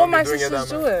probably all my doing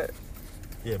sisters it do that much. it.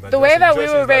 Yeah, but The way that we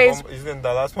Josh were is raised- Like, isn't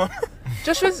the last one?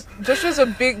 Josh was a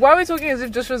big. Why are we talking as if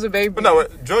Josh was a baby? But no,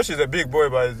 wait, Josh is a big boy,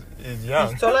 but he's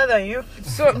young. He's taller than you.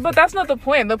 So, but that's not the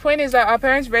point. The point is that our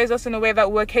parents raised us in a way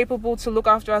that we're capable to look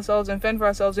after ourselves and fend for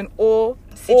ourselves in all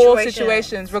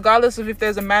situations, regardless of if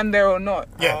there's a man there or not.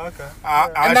 Yeah. Oh, okay. I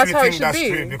And that's actually how it think should that's be.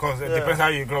 true because it Yeah. depends how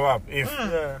you grow up. If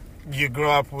Yeah. you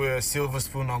grow up with a silver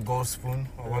spoon or gold spoon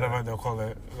or whatever they call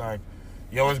it, like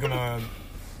you're always gonna,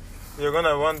 You're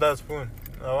gonna want that spoon.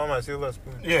 I want my silver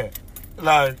spoon. yeah,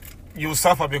 like you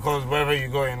suffer because wherever you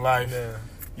go in life,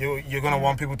 Yeah. you're gonna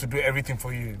want people to do everything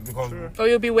for you because. Or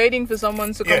you'll be waiting for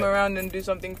someone to come Yeah. around and do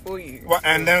something for you. Well,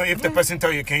 and then if the person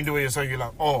tell you can you do it yourself, you're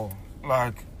like, oh,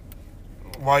 like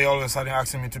why you all of a sudden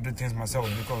asking me to do things myself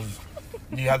because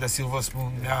you had the silver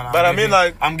spoon. Yeah, But I mean,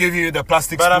 like- I'm giving you the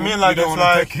plastic But I spoon. mean, like, you don't it's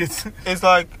want like- to take it. It's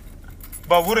like,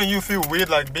 but wouldn't you feel weird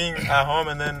like being at home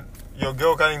and then your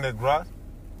girl cutting the grass?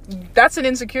 That's an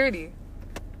insecurity.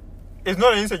 It's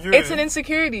not an insecurity. It's an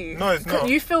insecurity. No, it's not.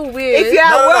 You feel weird. If you're at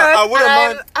No, work, I wouldn't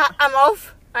and mind. I'm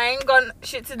off. I ain't got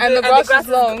shit to do. and the grass is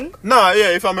long. Nah, yeah,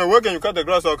 if I'm at work and you cut the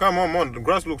grass, I'll come home on. The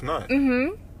grass looks nice.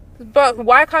 But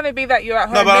why can't it be that you're at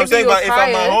home? No, but I'm Maybe saying, you're but if I'm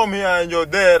tired. at home here and you're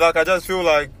there, like, I just feel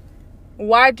like...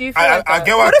 Why do you feel like I that?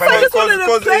 get What what if I Clement- just wanted to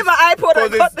Cause play it's- my iPod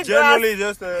and Because cut it's the grass? generally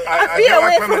just a... I Be get what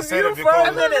away Clement from said you it for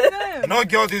a because minute. no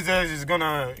girl these days is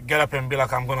gonna get up and be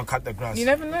like, I'm gonna cut the grass. You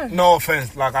never know. No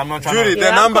offense, like I'm not trying Judy, to. the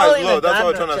I'm number is calling low. it That's what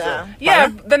I'm that, trying to child. say. Yeah,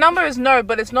 the number is no,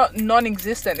 but it's not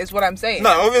non-existent. Is what I'm saying.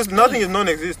 No, obviously, nothing is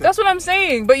non-existent. That's what I'm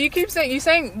saying. But you keep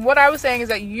saying what I was saying is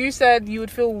that you said you would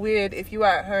feel weird if you were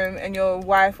at home and your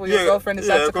wife or your girlfriend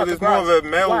decided to cut because the it's more grass. of a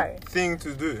male Why? thing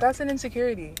to do. That's an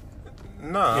insecurity.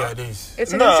 Nah. Yeah, it is.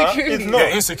 It's an Nah, insecurity. it's not.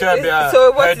 Yeah, insecure. They are,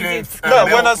 So what they're is doing, it? No,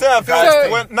 male when I say I feel, guys So-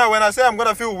 thing. when I say I'm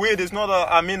gonna feel weird, it's not.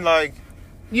 I mean, like,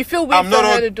 You feel weird I'm for not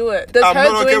her o- to do it. Does I'm her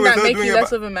not okay doing with that her make doing you it, less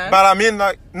but- of a man? But I mean,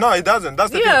 like, no, it doesn't.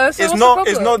 That's the Yeah, thing. so It's what's not. the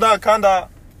It's problem? not that kind of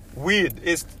weird.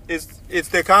 It's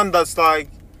the kind that's like.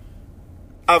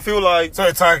 I feel like. So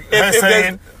it's like If- her if there's-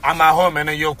 saying, "I'm at home and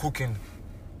then you're cooking."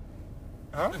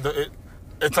 Huh?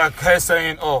 It's like her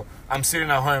saying, "Oh, I'm sitting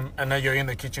at home and then you're in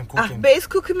the kitchen cooking." Babe's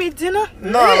cooking me dinner.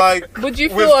 No, like. Would you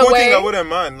with feel a cooking, way? I wouldn't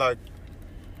mind. Like.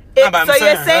 but I'm So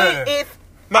you're saying saying her. if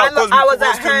No, I was because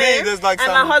at to me, home there's like and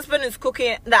some. my husband is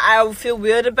cooking, that I will feel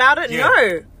weird about it? Yeah.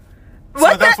 No.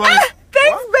 What that's the? why-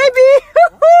 Thanks, What? baby.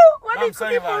 What are I'm you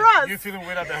saying cooking for like us? you feeling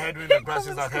weird at the head with the grass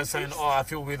is like her saying, "Oh, I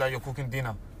feel weird that you're cooking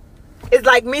dinner." It's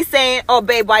like me saying, "Oh,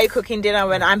 babe, why are you cooking dinner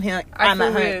when I'm here? I I'm feel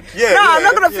at home." weird. Yeah, No, I'm yeah,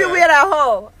 not gonna feel yeah. weird at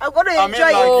home. I'm gonna I mean, enjoy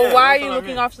like, it. Or yeah, why are that's you what I looking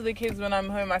mean. after the kids when I'm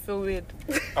home? I feel weird.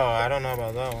 Oh, I don't know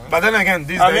about that one. But then again,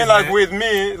 these I days, mean, like man, with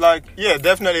me, like yeah,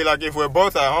 definitely. Like if we're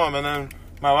both at home and then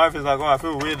my wife is like, "Oh, I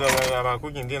feel weird about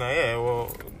cooking dinner." Yeah,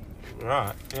 well,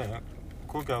 right, yeah,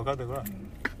 cook. I'll cut the grass.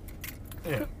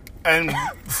 yeah. And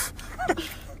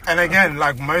and again,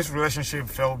 like most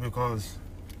relationships fail because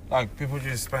like people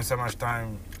just spend so much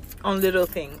time On little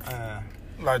things.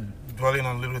 like dwelling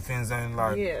on little things and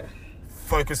like Yeah.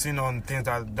 focusing on things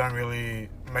that don't really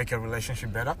make a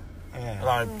relationship better. Yeah.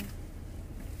 Like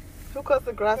Who cuts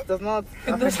the grass does not.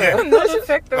 It does Yeah. not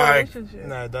affect the Like- relationship.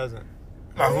 No, it doesn't.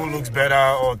 who looks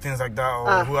better or things like that, or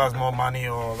Ah. who has more money,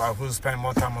 or like who spend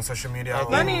more time on social media. I or-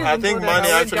 Money is think important.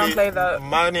 money I would actually downplay that.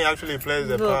 money actually plays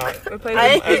a Look, part. We play I,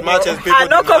 As much as people I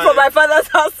don't come deny from my father's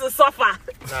house to suffer.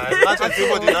 Nah, as much as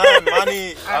people deny,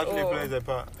 money At actually all. plays a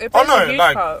part. It Oh plays no, a huge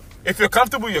like part. if you're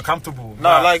comfortable, you're comfortable. No,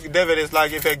 like David, it's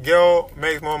like if a girl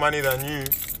makes more money than you,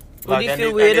 like, you and feel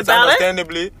it- weird and it's about it?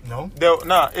 understandably, no.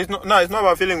 it's not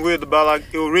about feeling weird, but like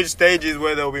it will reach stages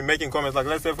where they'll be making comments. Like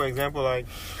let's say for example, like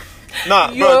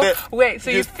Wait, so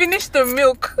you finished the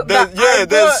milk? There's, that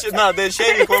I bought? there's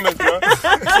shady comments, bro.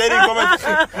 Shady comments.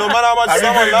 No matter how much Have you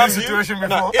someone been in loves this you, situation nah,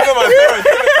 before? even my parents,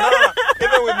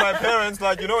 even with my parents,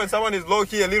 like, you know, when someone is low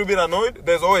key a little bit annoyed,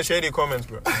 there's always shady comments,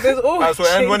 bro. There's always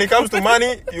And when it comes to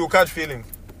money, you catch feelings.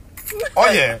 Oh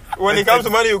yeah. When it comes to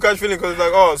money, you catch feelings because it's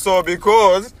like, oh, so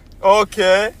because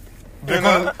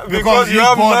because you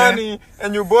have bought money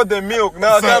and you bought the milk,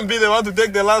 now I can't be the one to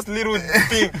take the last little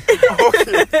thing.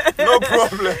 Okay, no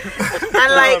problem.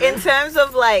 And like in terms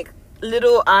of like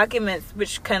little arguments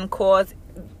which can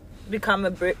become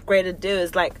a greater deal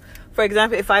is like, for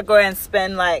example, if I go and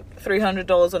spend like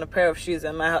 $300 on a pair of shoes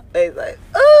and my is like,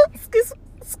 oh, excuse,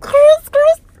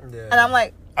 Yeah. and I'm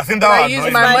like, I think But I that use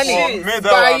annoys my me. money. Me, that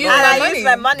But I will use annoy my me. money. use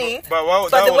my money.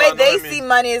 But The way they annoy me. see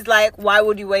money is like, why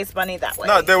would you waste money that way?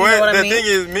 No, the You way know what the I mean? thing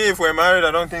is, me, if we're married,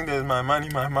 I don't think there's my money.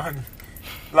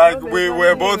 Like No, there's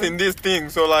we're money. both in this thing,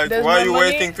 so like, There's why my are you money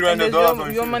wasting and $300 there's on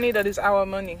your shoes? money that is our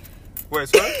money. Wait,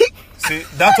 sorry? See,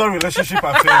 that's what relationship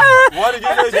I feel. What did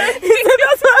you say? Judy?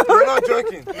 You're not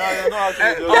joking. No, you're not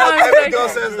actually joking. I'm Every joking. girl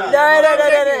says that.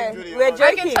 No. Judy, We're I'm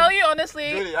joking. I can tell you honestly,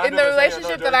 Judy, in the 100% relationship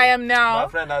you're that not I am joking. now, My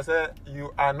friend, I said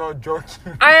you are not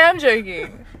joking. I am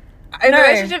joking. In No. the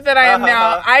relationship that I am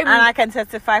now, And I can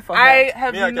testify for her. I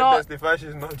have Me, I can not. testify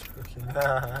she's not joking.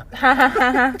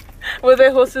 Were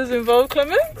there horses involved,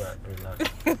 Clement? Right,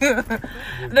 relax.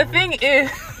 The thing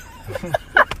is,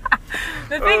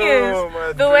 Oh,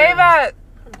 my the way days. that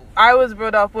I was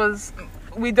brought up was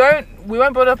we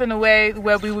weren't brought up in a way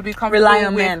where we would be comfortable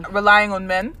relying on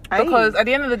men Aye. because at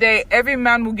the end of the day, every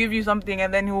man will give you something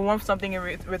and then he will want something in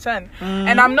return,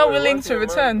 and I'm not Wait, willing what's to your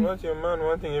return. Man, what's your man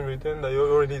wanting in return that you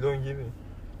already don't give him?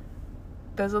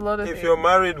 There's a lot of If things. you're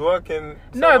married, what can...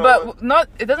 No, someone but want- not.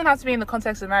 It doesn't have to be in the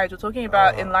context of marriage. We're talking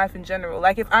about in life in general.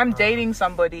 Like if I'm dating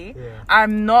somebody, Yeah.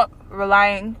 I'm not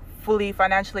relying fully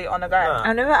financially on a guy. Nah.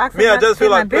 I never asked Me, I just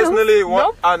feel like bills. personally,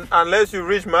 Nope. unless you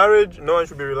reach marriage, no one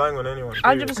should be relying on anyone.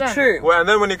 period. 100%. True. Well, and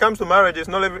then when it comes to marriage, it's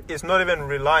not even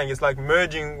relying. It's like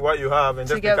merging what you have and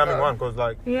just Together. becoming one. Because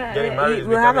like Yeah, getting married is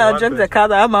we have becoming our one joint person.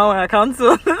 account. I have my own account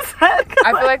too.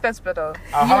 I feel like that's better.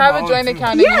 I You have have my a own joint too.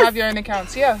 account and you have your own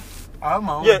accounts. Yeah, I have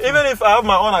my own. Yeah, too. even if I have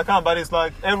my own account, but it's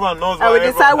like everyone knows. And we what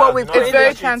decide everyone what has. we You know put what I in mean? there.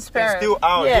 Like, transparent. It's still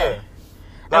out. Yeah. Yeah.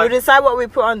 And we decide what we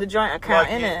put on the joint account,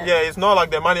 Like, innit? yeah, it's not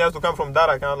like the money has to come from that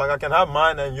account. Like I can have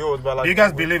mine and yours, but like Do you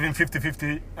guys believe in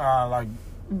 50-50? Like,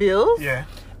 Bills? yeah.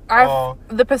 Oh.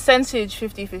 the percentage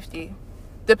 50-50,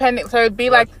 depending. So it'd be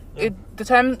like it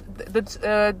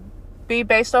be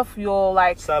based off your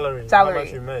like salary. How salary.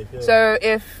 much you make. Yeah. So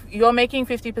if you're making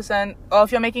 50%, or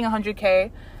if you're making 100k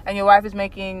and your wife is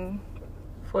making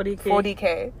 40K.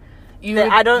 40k,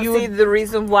 I don't see the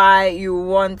reason why you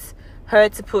want her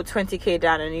to put 20K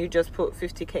down and you just put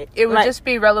 50K. It would Like, just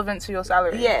be relevant to your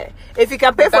salary. yeah. If you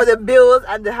can pay for That's- the bills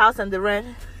and the house and the rent.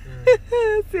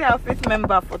 See our fifth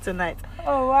member for tonight.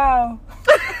 Oh wow.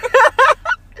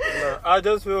 No, I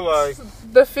just feel like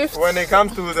The fifth. when it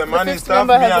comes to the money fifth stuff,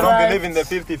 me, member has I don't arrived. believe in the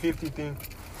 50-50 thing.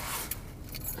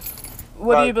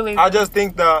 What do Like, you believe? I in? just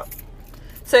think that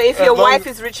So if As your long- wife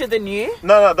is richer than you,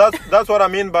 no, that's what I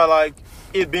mean by like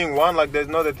it being one. Like there's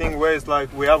not a thing where it's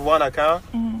like we have one account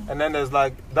and then there's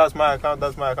like that's my account.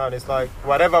 It's like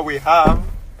whatever we have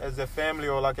as a family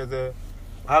or like as a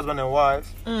husband and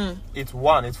wife, it's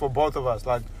one. It's for both of us.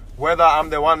 Like whether I'm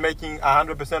the one making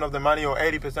 100% of the money or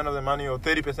 80% of the money or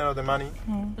 30% of the money,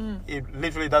 it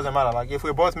literally doesn't matter. Like if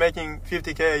we're both making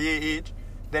 50k a year each,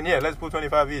 then yeah, let's put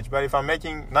 25 each. But if I'm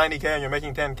making 90k and you're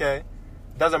making 10k,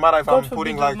 doesn't matter if God I'm forbid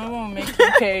putting there's like no one making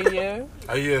k a year.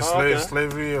 Are you a Oh, slave, okay.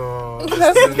 slavery or...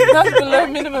 That's below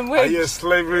minimum Are you a wage.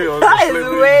 slavery or That is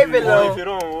slavery? way well, below. if you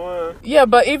don't work, Yeah,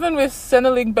 but even with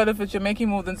Centrelink benefits, you're making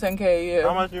more than 10k a year.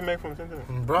 how much do you make from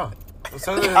Centrelink? Bruh.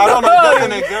 I don't know. That's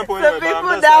an example. The Anyway, but people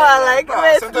I'm just now saying, are like, bruh,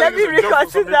 wait, sometimes let me it's a joke for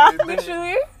reconsider some that. people.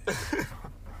 Literally,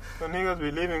 the niggas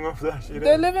be living off that shit.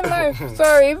 they're living life.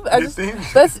 Sorry, You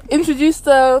think? let's introduce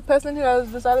the person who has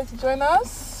decided to join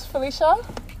us, Felicia.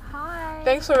 Hi.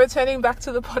 Thanks for returning back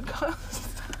to the podcast.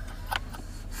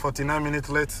 49 minutes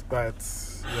late, but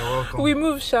you're welcome. We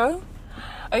move, Sha.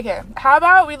 Okay, how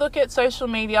about we look at social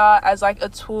media as like a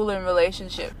tool in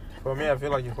relationship? For me, I feel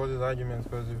like it causes arguments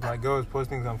because if my girl is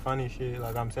posting some funny shit,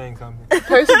 like I'm saying something,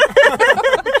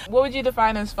 What would you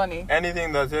define as funny?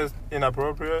 anything that's just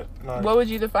inappropriate, like, What would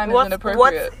you define as What's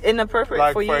inappropriate? inappropriate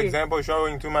like for for you? example,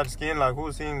 showing too much skin, like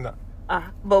who's seeing that?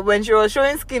 But when she was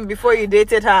showing skin before you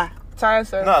dated her, Taya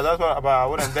says. No, that's what. But I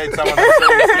wouldn't date someone that's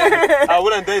showing skin. I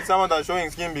wouldn't date someone that's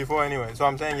showing skin before anyway. So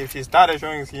I'm saying if she started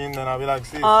showing skin, then I'll be like,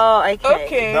 sis, oh, okay.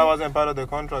 Okay. that wasn't part of the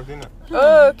contract, innit?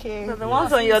 Okay. So the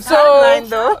ones on your So- timeline,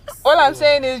 though. All I'm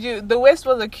saying is the waist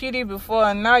was a cutie before,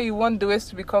 and now you want the waist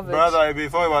to be covered. Brother,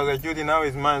 before it was a cutie, now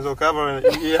it's mine, so cover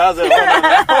it. He has it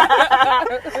on.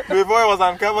 Before it was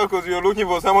uncovered because you're looking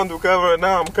for someone to cover it.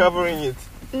 Now I'm covering it.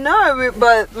 No,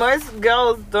 but most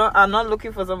girls are not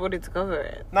looking for somebody to cover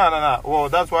it. No. Well,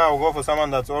 that's why I'll go for someone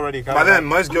that's already covered. But then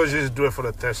most girls just do it for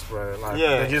the test, bro. Like,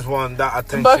 Yeah. they just want that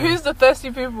attention. But who's the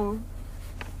thirsty people?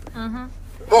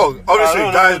 Well, obviously,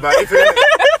 I don't guys, know. but if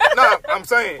you're no, I'm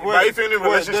saying, but if you're in a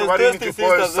relationship, there's why do you need thirsty to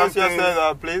post sisters, let's just something? say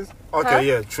that, please. Okay, Huh?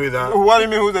 yeah, true that. What do you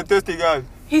mean, who's the thirsty guy?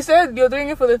 He said you're doing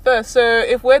it for the thirst. So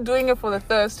if we're doing it for the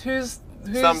thirst, who's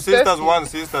Some sisters thirsty? want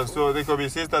sisters, so they could be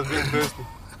sisters being thirsty.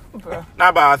 Bruh.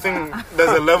 Nah, but I think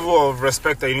there's a level of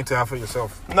respect that you need to have for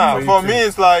yourself. Nah, you for to- me,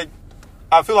 it's like,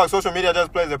 I feel like social media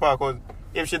just plays a part, because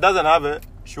if she doesn't have it,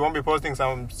 she won't be posting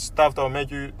some stuff that will make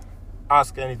you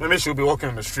ask anything. maybe she'll be walking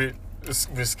on the street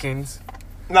with skins.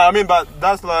 Nah, I mean, but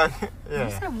that's like,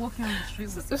 yeah. Walking on the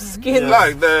streets with Skin.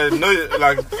 Yeah.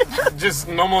 Like just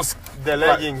normal. The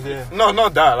leggings, yeah. No,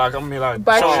 not that. Like I mean, like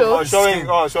By Or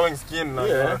shorts. showing skin. Like,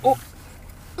 Yeah.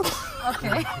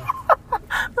 Okay.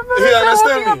 You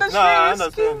understand me? Nah, I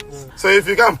understand. Yeah. So if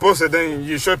you can't post it, then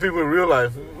you show people in real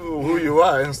life who you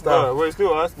are and No, stuff. we're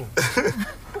still asking.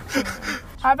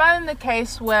 How about in the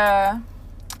case where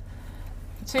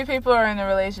two people are in a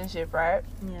relationship, right?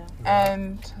 Yeah.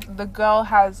 And the girl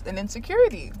has an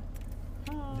insecurity.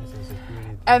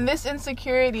 And this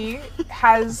insecurity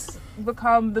has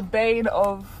become the bane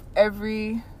of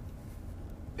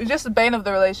just the bane of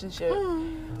the relationship.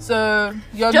 So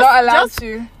you're not allowed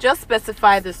to. Just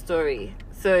specify the story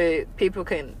so people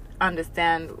can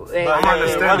understand. But,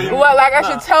 understand. what do you- Well, like I Nah.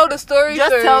 should tell the story.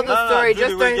 Just so tell the Nah, story. Judy,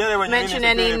 Just we get it don't when you mean mention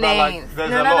any insecurity, but, like, names. there's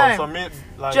No, a no, law, no.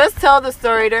 so like, Just tell the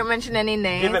story. Don't mention any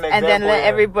names, Give an and then example, let yeah.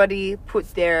 everybody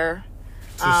put their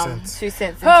 2 cents. 2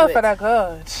 cents into Oh, it. Father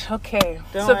God. Okay.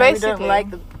 Don't So worry, we don't basically, like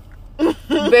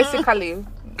the basically,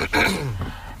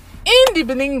 in the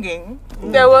beginning,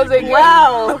 there was a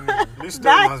wow. This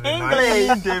story That must be nice.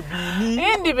 English.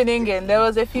 In the beginning, there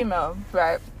was a female,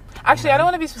 right? Actually, I don't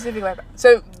want to be specific like that.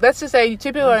 So let's just say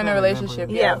two people are in a relationship,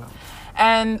 Yeah.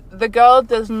 and the girl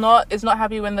is not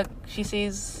happy when she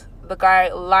sees the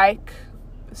guy like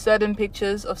certain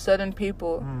pictures of certain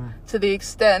people to the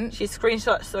extent She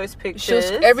screenshots those she'll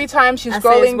pictures. every time she's and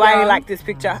scrolling says, why down, you like this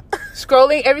picture?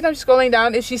 every time she's scrolling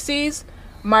down, if she sees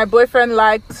my boyfriend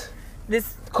liked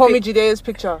This Call Me Judea's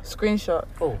picture, screenshot.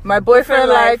 Oh. My boyfriend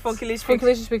liked Funkilish's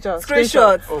Funkilish's picture,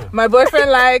 screenshots. My boyfriend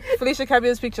liked Felicia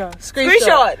Cabio's picture,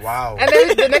 Screenshots. Wow. And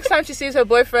then the next time she sees her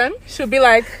boyfriend, she'll be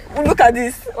like, Look at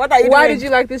this. What are you why doing? did you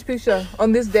like this picture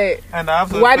on this date? And I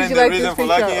have to Why explain did you the like reason this for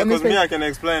picture liking it, on this because me, picture? I can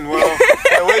explain. Well,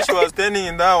 the way she was standing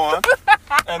in that one,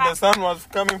 and the sun was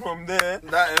coming from there,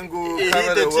 That angle it hit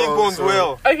covered the the cheekbones so-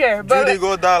 well. Okay, but Judy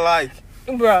got that like.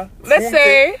 bruh, let's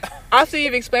say after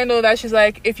you've explained all that, she's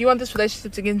like, if you want this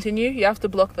relationship to continue, you have to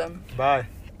block them. Bye.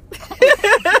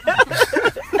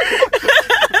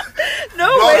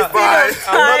 No Block way. by.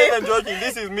 I'm not even joking.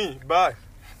 This is me. Bye.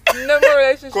 No more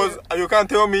relationship. Because you can't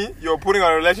tell me you're putting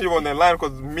our relationship on the line,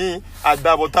 because me, I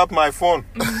double tap my phone.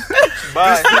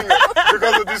 Bye.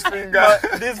 Because of this finger.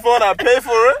 But this phone, I pay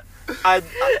for it.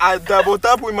 I double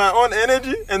tap with my own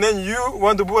energy, and then you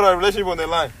want to put our relationship on the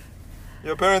line.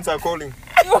 Your parents are calling.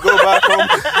 Go back home.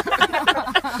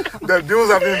 The bills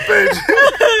have been paid.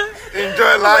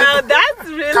 Enjoy life. Well, that's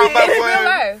really. Come back It's for real him.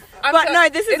 life. But no,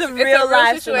 this is a real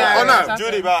life situation. scenario. Oh, no, It's happening.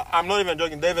 Judy, but I'm not even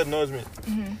joking. David knows me.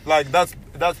 Like, that's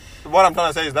what I'm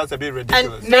trying to say is that's a bit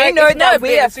ridiculous. And they No, know it's not that a we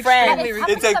bit, are it's extremely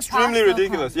friends. It's extremely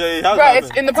ridiculous. Yeah, it has Right, it's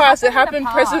happened. in the past. It happened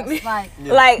presently. Like,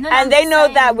 Like, No, and I'm they just know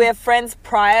that saying. we're friends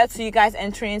prior to you guys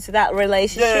entering into that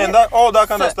relationship. Yeah, and all that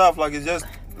kind of So- stuff. Like, it's just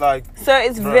like. So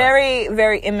it's Bruh. very,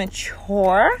 very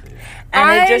immature, and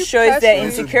I it just shows their personally-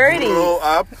 insecurities. Grow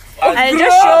up. And it Grow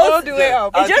just up, shows don't do it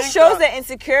up. I it just think shows that- their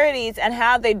insecurities and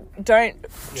how they don't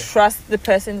trust the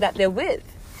person that they're with.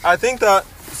 I think that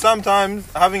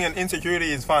sometimes having an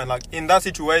insecurity is fine. Like, in that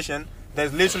situation,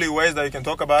 there's literally ways that you can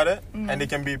talk about it, and it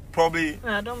can be probably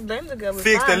I don't blame the girl.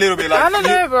 fixed a little bit. Like, I don't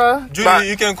know, bro. Judy, But-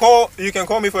 you can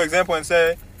call me, for example, and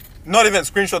say, not even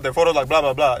screenshot the photos, like blah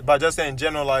blah blah, but just say in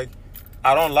general, like,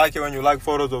 I don't like it when you like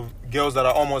photos of girls that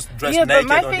are almost dressed Yeah, but naked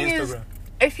my on thing Instagram. is,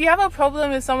 if you have a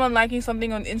problem with someone liking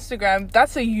something on Instagram,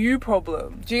 that's a you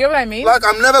problem. Do you get what I mean? Like,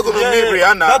 I'm never going to Yeah, meet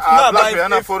yeah. Rihanna. That's I've not blocked like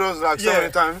Rihanna if- photos like so yeah.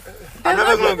 many times. I'm There's no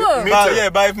never going problem. to meet But her. yeah,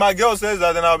 but if my girl says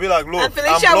that, then I'll be like, look, And I'm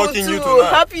Felicia will blocking you too tonight.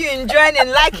 help you enjoying and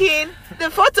liking the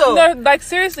photo. no, like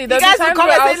seriously, you there's guys a will time come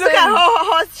where and I'll say, look at send. how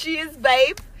hot she is,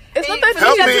 babe. It's not And that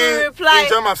Help Felicia deep. to me reply.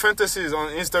 enjoy my fantasies on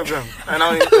Instagram. And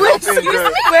I'll help you enjoy.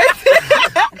 Wait.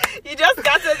 You just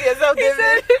cancelled yourself,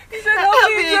 David. He said,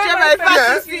 Help me enjoy my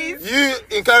Yeah, fantasies.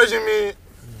 you encouraging me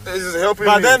is helping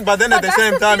But me. then at the that's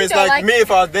same the time, thing it's though, like, like- me, if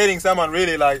I was dating someone,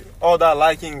 really, like, all that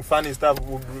liking funny stuff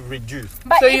would reduce.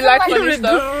 But So you even like like funny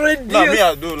stuff? No, me,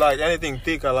 I do like anything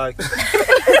thick. I like.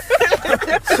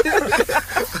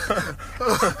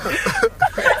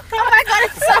 Oh my god,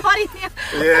 it's so hot in here.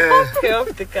 Yeah. Get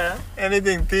off the car.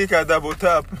 Anything thicker, double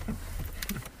tap.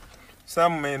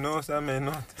 Some may know, some may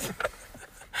not.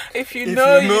 If you If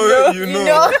know, you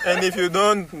know. And if you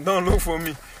don't look for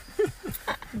me.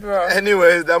 bro.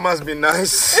 Anyways, that must be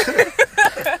nice.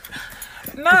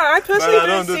 No, I personally But I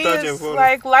don't don't do see touch it and as follow.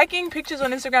 like liking pictures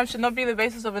on Instagram should not be the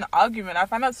basis of an argument. I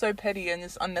find that so petty and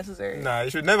it's unnecessary. Nah,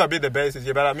 it should never be the basis,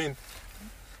 yeah, but I mean,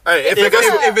 Hey, if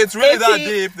if it's really that he,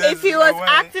 deep, there's if he no was way.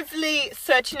 actively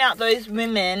searching out those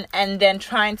women and then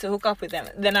trying to hook up with them,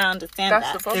 then I understand That's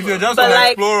that. the problem. If you're just But an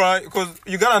like- explorer, because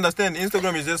you gotta understand,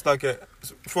 Instagram is just like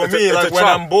for It's me, a like when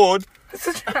trap. I'm bored,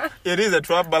 it is a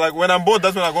trap. But like when I'm bored,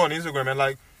 that's when I go on Instagram, and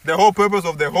like the whole purpose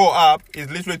of the whole app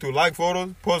is literally to like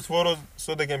photos, post photos,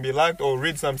 so they can be liked or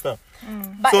read some stuff.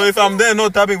 But So if I'm there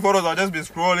not tapping photos, I'll just be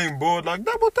scrolling bored, like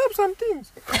double tap some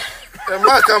things. it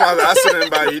might come as an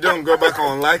accident, but you don't go back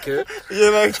and like it. Yeah,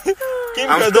 like Kim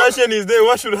I'm Kardashian is there.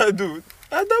 What should I do?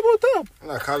 I double tap.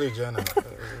 Like Kylie Jenner.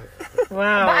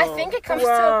 Wow. But I think it comes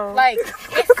Wow. to like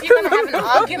if you're gonna have an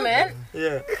argument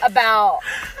Yeah. about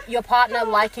your partner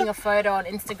liking a photo on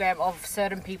Instagram of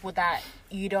certain people that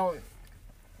you don't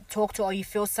talk to or you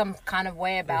feel some kind of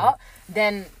way about,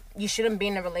 then you shouldn't be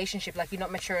in a relationship. Like you're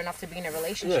not mature enough to be in a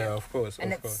relationship. Yeah, of course.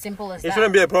 And of it's course. simple as It that.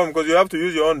 shouldn't be a problem because you have to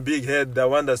use your own big head, the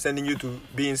one that's sending you to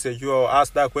be insecure or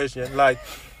ask that question. Like,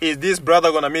 is this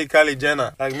brother gonna meet Kylie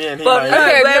Jenner? Like me and him. But like, no,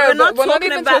 Okay, we're not but we're not talking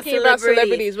even about talking about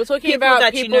celebrities. We're talking People about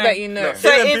that you people know. that you know.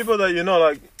 So even if- people that you know,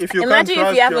 like, if you Imagine can't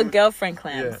if you have trust a girlfriend,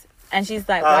 Clams, Yeah. and she's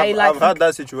like, "Why you like? I've had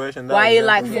that situation. That Why you is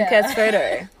like definitely- Funke's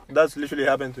photo? That's literally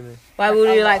happened to me. Why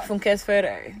would you like Funke's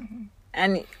photo?"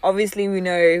 And obviously, we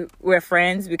know we're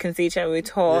friends. We can see each other. We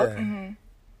talk. Yeah.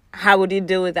 How would you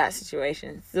deal with that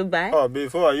situation? Still bad? Oh,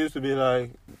 before I used to be like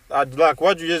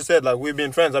what you just said. Like, we've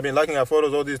been friends. I've been liking her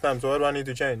photos all this time. So what do I need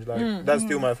to change? Like, that's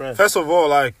still my friend. First of all,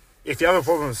 like, if you have a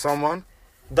problem with someone,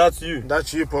 That's you.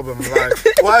 that's your problem. Like,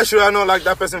 why should I not like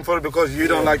that person for it? Because you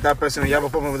don't like that person and you have a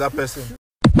problem with that person.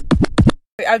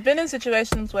 I've been in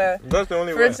situations where, That's the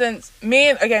only for way. instance, me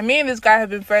and this guy have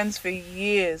been friends for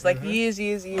years, like years.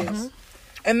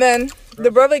 And then the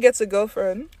brother gets a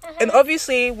girlfriend, and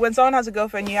obviously, when someone has a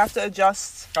girlfriend, you have to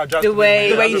adjust Adjust The to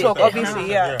way the way you talk. 100%. Obviously,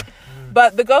 yeah.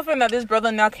 But the girlfriend that this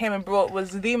brother now came and brought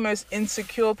was the most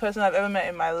insecure person I've ever met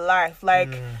in my life. Like,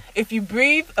 if you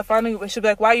breathe, she'll be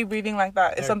like, "Why are you breathing like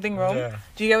that? Is something wrong?" Yeah.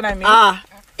 Do you get what I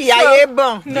mean? Yeah,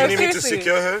 bon. No, you need me to seriously.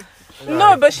 secure her?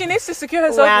 No, but she needs to secure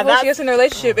herself Wow, before she that's- gets in a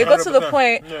relationship. It got to the 100%,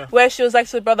 point yeah. where she was like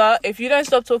to the brother, "If you don't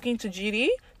stop talking to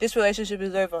Judy, this relationship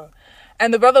is over."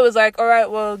 And the brother was like, "All right,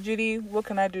 well, Judy, what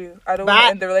can I do? I don't want to Bye.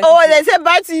 end the relationship." Oh, they said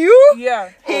bye to you? Yeah.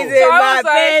 He's So a I bad was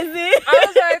like, person. I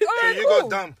was like, "All So right, you cool." got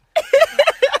dumped.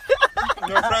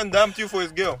 Your friend dumped you for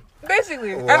his girl.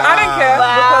 Basically. And I didn't care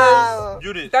Wow.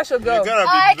 Judy. That's your girl. You gotta be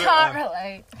I ve- can't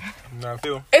relate. Nah, I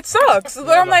feel. because it sucks. So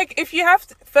I'm like, if you have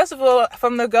to, first of all,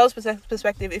 from the girl's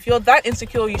perspective, if you're that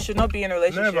insecure, you should not be in a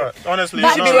relationship. Never. Honestly, You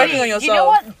it's should not be working really- on yourself. You know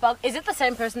what? Is it the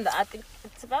same person that I think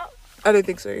it's about? I don't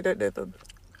think so. You don't know them.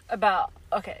 About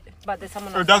okay, but there's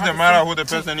someone. else It that doesn't has the matter same- who the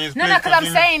person is. No, please because I'm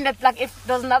continue. saying that like if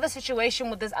there's another situation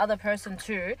with this other person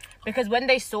too, because when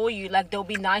they saw you, like they'll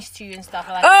be nice to you and stuff.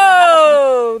 Like,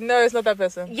 Oh, no, it's not that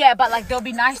person. yeah, but like they'll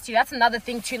be nice to you. That's another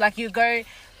thing too. Like you go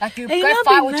Hey, go not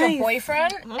fight be with nice. your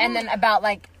boyfriend, and then about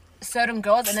like certain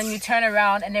girls, and then you turn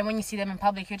around, and then when you see them in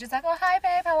public, you're just like, oh hi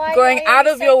babe, how are you? Going Yeah, out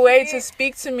you're of so your way cute." to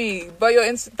speak to me, but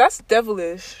that's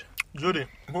devilish. Judy,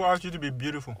 who asked you to be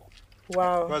beautiful?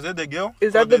 Wow. Was it the girl? Is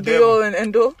or that the be devil? all and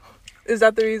end all? Is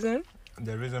that the reason?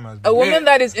 The reason must be. A woman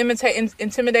that is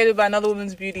intimidated by another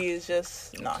woman's beauty is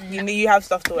just nah. You have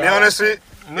stuff to wear. Me, honestly,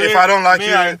 Me- if I don't like me,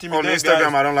 you I on intimidate Instagram,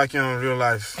 guys. I don't like you in real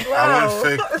life. I Wow.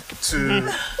 won't fake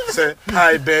to say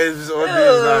hi babes or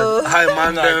this, like, hi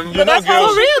man Nah, them. you know that's how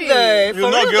girls. it For real though. You For know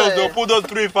real girls, though. they'll put those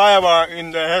 3 firebar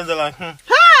in their heads. They're like, I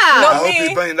Not hope you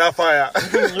me. burn that fire.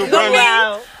 you burn me.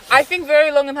 Wow. I think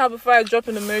very long and hard before I drop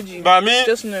an emoji. But me,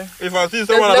 Just know. if I see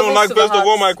someone I don't levels like, to the first of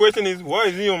all, hearts. my question is, why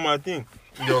is he on my thing?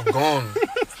 You're gone.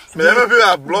 But every people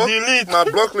I block, Delete. my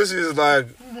block list is like,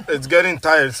 it's getting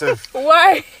tired itself.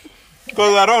 Why?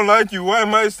 Because I don't like you. Why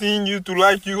am I seeing you to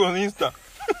like you on Insta?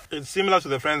 It's similar to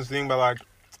the friends thing, but like,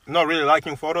 not really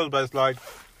liking photos, but it's like,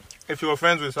 if you're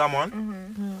friends with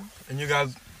someone, and you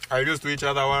guys are used to each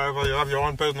other, whatever, you have your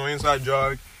own personal inside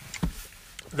joke,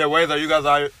 the way that you guys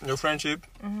are in your friendship,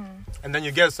 and then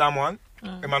you get someone,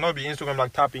 it might not be Instagram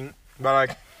like tapping, but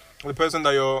like, the person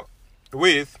that you're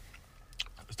with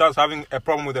starts having a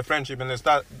problem with the friendship, and they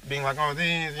start being like, oh,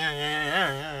 this,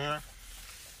 yeah.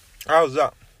 How's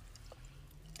that?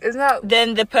 Isn't that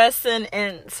then the person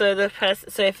so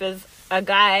if it's a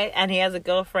guy and he has a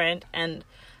girlfriend and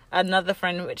another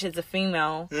friend which is a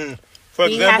female, For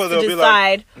he example, has they'll to be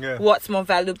like, decide what's more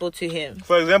valuable to him.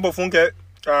 for example, Funke,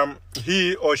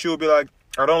 he or she will be like,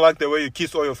 I don't like the way you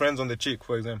kiss all your friends on the cheek,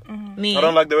 for example. Me, I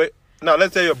don't like the way. Now,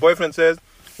 let's say your boyfriend says,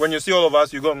 when you see all of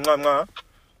us, you go, mwah, mwah.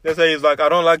 Let's say he's like, I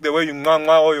don't like the way you mwah,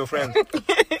 mwah all your friends.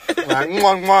 Like,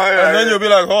 mwah, mwah, And then you'll be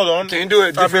like, hold on. can you do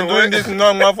it I've been different doing way? this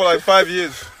mwah, mwah for like 5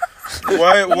 years.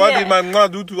 What did my mwah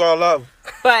do to our love?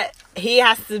 but he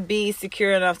has to be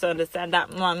secure enough to understand that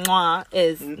mwah mwah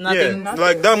is nothing. Yeah,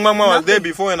 like that mwah, mwah was there Nothing.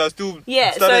 before and I still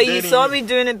Yeah, started so you dating saw him. me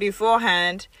doing it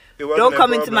beforehand. It wasn't Don't a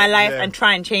come into problem. my life Yeah. and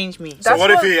try and change me. So That's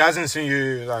what if what- he hasn't seen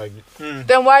you like?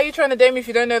 Then why are you trying to date me if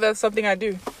you don't know that's something I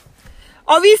do?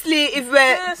 Obviously, if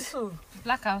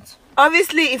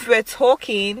we're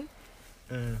talking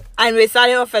and we're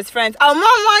starting off as friends, oh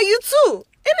mama, you too,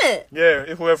 innit? Yeah,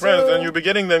 if we're friends and you'll be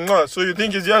getting them mwah, so you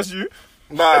think it's just you?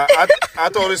 But I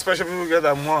thought these special people get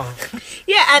that mwah.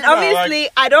 Yeah, and Yeah, obviously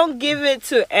I don't give it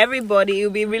to everybody.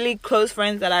 It'll be really close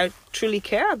friends that I truly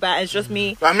care about. It's just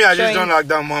me. But I mean, I just showing- don't like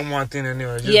that mwah thing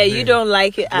anyway. Just Yeah, me. you don't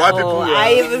like it at White all. people, I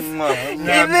yeah. even.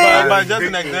 Yeah, but just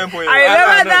an example. I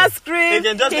remember know. that scream It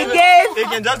can just he even, gave it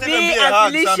can just even me be a and hug.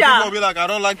 Some people Felicia. will be like, I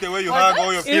don't like the way you hug all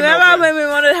your You female remember friends. when we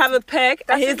wanted to have a peck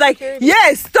and That's he's like, insecurity.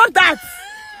 yes, stop that.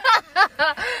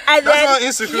 And That's then not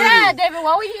insecurity. Yeah, David,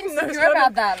 why were you insecure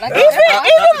about that? Like, even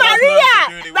that's Maria, not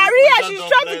insecurity. Maria, We she's just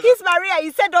trying don't to play kiss Maria.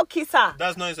 You said don't kiss her.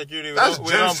 That's not insecurity. That's We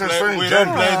don't gems play. transferring We don't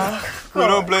gems. play that. We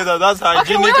don't play that. That's okay,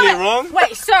 hygienically wrong.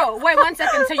 Wait 1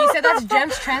 second. So you said that's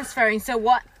germs transferring. So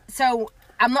what? So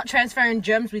I'm not transferring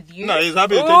germs with you. No, he's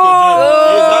happy to take your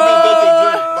germ. He's happy to take your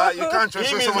germ. But you can't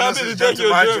transfer Him is someone happy else's to germ take to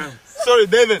your my germ. germ. Sorry,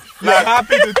 David. You're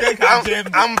happy to take her germ.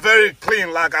 I'm very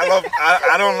clean. Like I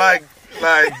don't like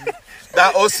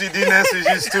that OCD-ness is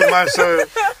just too much. So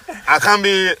I can't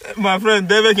be. My friend,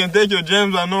 David can take your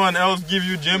gems and no one else give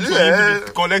you gems for him to Yeah.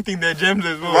 be collecting their gems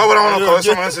as well. Why would I want to don't collect get-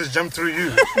 someone else's gem through you?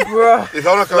 Bruh. If I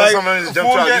want to collect someone else's gem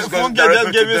through, I just go Funke directly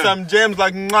just gave to you them. some gems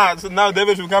like nah. So now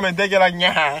David should come and take it like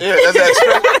nah. Yeah,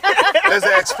 there's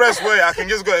an express way. I can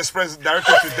just go express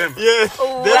directly to them. Yeah. David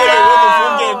will go to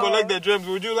Funke and collect the gems.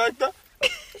 Would you like that?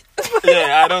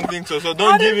 Yeah, I don't think so. So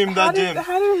don't give him that gem.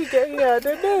 How did we get here? I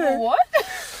don't know. What?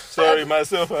 Sorry,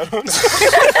 myself. I don't know.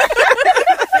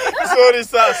 Sorry,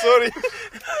 sir.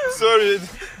 Sorry.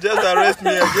 Just arrest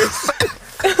me, I guess.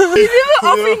 He's even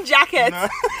offering jackets.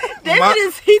 David Man-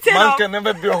 is heating Man up. can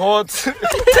never be hot.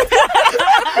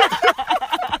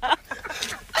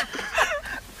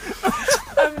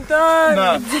 I'm done.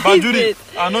 Nah, but Judy, David.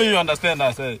 I know you understand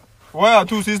that. Say, why are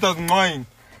two sisters mine?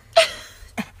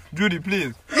 Judy,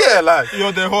 please. Yeah, like.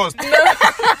 You're the host.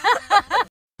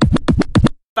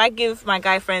 If I give my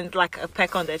guy friends like a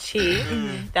peck on the cheek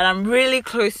that I'm really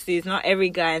close to, it's not every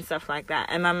guy and stuff like that,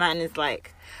 and my man is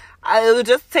like, I will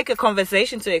just take a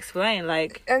conversation to explain,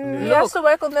 like, And you have to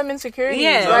work on them insecurities.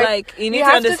 yeah, like you need you to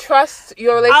have understand. to trust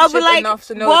your I'll relationship be like, enough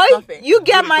to know boy, it's nothing. you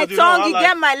get my Because you know tongue, how, you like-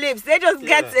 get my lips. They just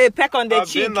get a peck on their I've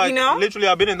cheek, been like, you know? literally,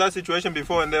 I've been in that situation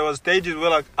before, and there was stages where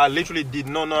like I literally did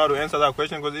not know how to answer that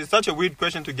question because it's such a weird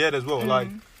question to get as well. Like,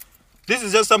 this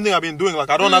is just something I've been doing. Like,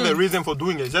 I don't have a reason for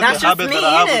doing it. It's just That's a just habit me, that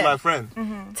I have with innit? my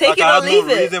friends. Take Like, it I or have leave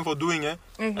no it. reason for doing it,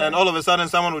 and all of a sudden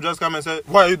someone will just come and say,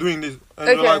 "Why are you doing this?" And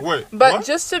you're like, "Wait, but what?"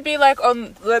 just to be like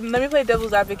on, let me play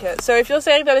devil's advocate. So if you're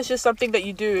saying that it's just something that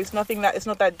you do, it's nothing that it's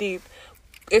not that deep.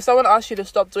 If someone asks you to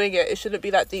stop doing it, it shouldn't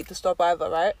be that deep to stop either,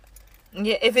 right?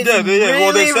 Yeah, if it's Yeah, yeah,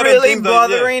 well, there's really, certain really things that- yeah.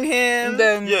 bothering him,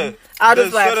 Then Yeah, I'll there's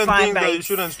just like, certain fine, things that you babes.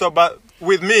 shouldn't stop. But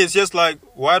with me, it's just like,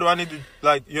 why do I need to?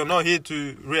 Like, you're not here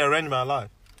to rearrange my life.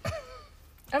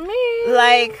 I mean,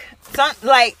 like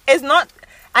it's not,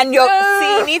 and you're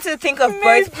see, you need to think of maybe.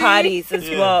 both parties as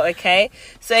Yeah. well, okay?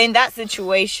 So in that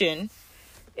situation,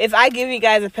 if I give you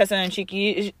guys a person on cheek,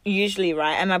 usually,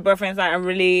 right, and my boyfriend's like, I'm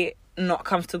really not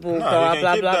comfortable, No, blah you can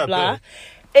blah keep blah that, blah. babe.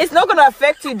 It's not gonna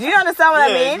affect you. Do you understand what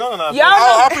Yeah, I it's mean? not gonna affect Y'all you. know-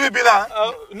 I'll happily be like,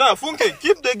 No, Funke,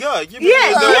 keep the guy. Keep Yeah,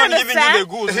 he's the you one giving you the understand?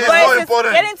 goods. He's But more if it's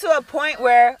important. getting to a point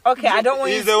where, okay, I don't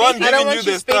want He's you the one speaking, I don't giving want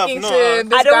you you the stuff. speaking No, to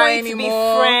this I don't guy want you to be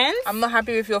anymore. friends. I'm not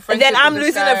happy with your and friendship. then I'm with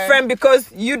this losing guy. a friend because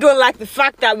you don't like the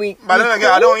fact that we. but then we again,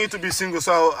 I cool. don't want you to be single,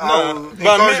 so I'll No, encourage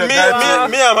but the guy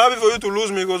to. me, I'm happy for you to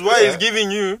lose me because why he's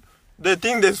giving you the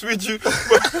thing they switch you,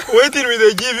 waiting with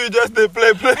they give you just the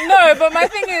play. No, but my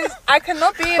thing is, I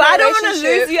cannot be in But a I don't want to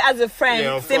relationship. lose you as a friend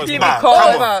Yeah, of simply course not.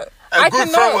 because. Come on. But A I good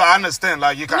friend cannot. will understand.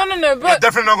 Like you can't. No, You're but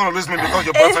definitely not gonna lose me because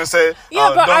your boyfriend say, yeah,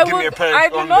 oh, but don't I give me a would. peg I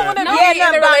do on not the- want to No, be yeah, in no,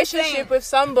 a but I'm relationship saying- with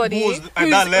somebody Who's who's at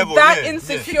that level, that yeah.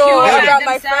 insecure Secure about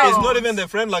my themselves. friends. It's not even the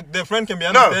friend. Like the friend can be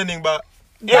understanding, but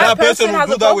that person will has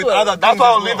do a that with problem. other That's things why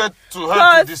I'll as well. leave it to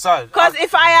her to decide. Because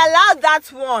if I allow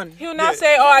that one, He'll now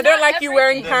say, "Oh, I don't Not like you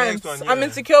wearing everything. pants. The next one, I'm yeah.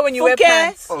 insecure when you wear Okay.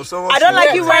 pants." Oh, so I don't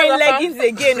like you Yeah. wearing Tie wrapper. leggings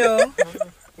again, no.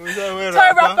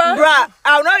 Tie wrapper. Bruh,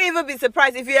 I'll not even be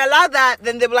surprised if you allow that.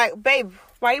 Then they'll be like, "Babe,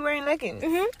 why are you wearing leggings?"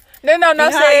 Then they'll now You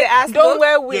know how say, your ass "Don't look?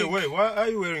 wear Yeah, wig." wait, why are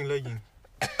you wearing leggings?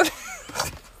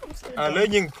 Are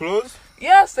leggings clothes?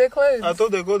 Yes, they're clothes. I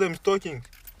thought they call them stockings.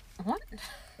 What?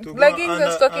 To go Leggings and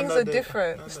under- stockings under are the-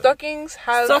 different. under- Stockings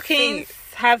have Stockings feet.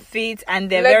 have feet and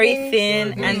they're very Leggings.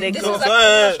 thin and they This go. is So,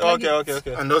 like yeah, leggings.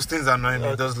 okay. And those things annoy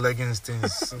me. Those leggings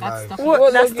things. Like, That's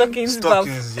What? That's leggings?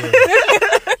 stockings, bruv. stockings,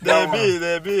 yeah.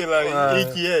 They be like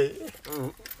icky.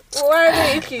 Why are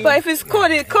they icky? But if it's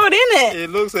cold, it's cold, innit? It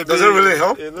looks a Does bit, it really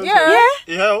help? It looks Yeah.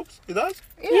 It helps. It does.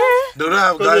 Yeah. They don't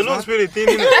have Because guys it looks one? really thin.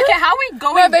 Innit? Okay, how are we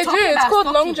going? No, they do. talking It's about called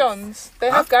long stockings? johns. They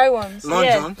have guy ones. Long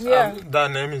Yeah. johns? Yeah.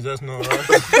 That name is just not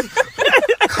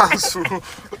right. Council.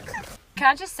 Can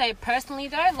I just say personally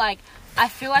though, like I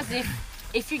feel as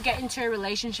if you get into a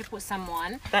relationship with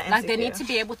someone, That like they need insecure.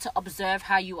 to be able to observe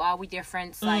how you are with your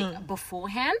friends like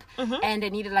beforehand, and they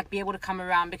need to like be able to come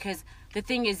around, because the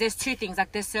thing is there's two things,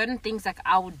 like there's certain things like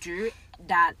I would do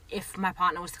that if my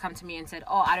partner was to come to me and said,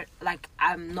 "Oh,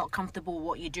 I'm not comfortable with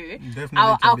what you do,"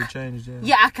 I'll changed.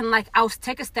 yeah, I'll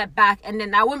take a step back, and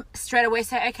then I wouldn't straight away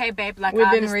say, "Okay, babe, like I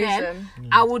Within understand." reason.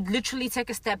 I would literally take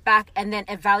a step back and then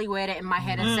evaluate it in my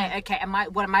head and say, "Okay, am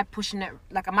I pushing it?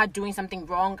 Like, am I doing something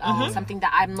wrong? Something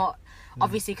that I'm not."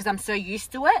 Obviously, because I'm so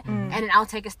used to it, and then I'll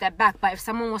take a step back. But if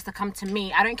someone was to come to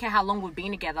me, I don't care how long we've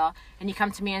been together, and you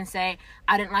come to me and say,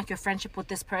 "I don't like your friendship with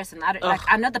this person,"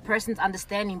 I know the person's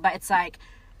understanding, but it's like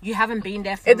you haven't been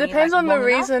there for It me, depends like, on the long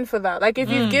enough. reason for that. Like, if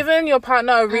you've given your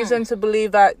partner a reason to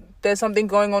believe that there's something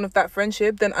going on with that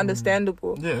friendship, then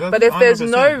understandable. Yeah, that's But if there's 100%,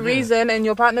 no yeah. reason and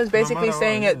your partner's basically matter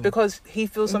saying what, it yeah. because he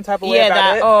feels some type of way Yeah, about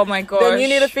that. it, Oh my gosh. then you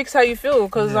need to fix how you feel,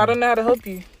 because I don't know how to help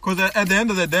you. Because at the end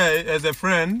of the day, as a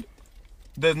friend,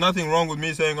 there's nothing wrong with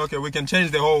me saying, okay, we can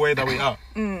change the whole way that we are.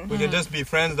 We can just be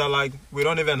friends that, like, we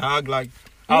don't even hug. Like,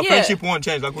 our Yeah. friendship won't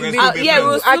change. Like, we can still be yeah, friends.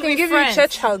 we'll I still can be give friends. you a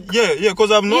church hug. Yeah,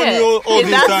 because I've known Yeah. you all If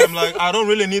this that's- time. Like, I don't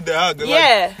really need the hug. Like,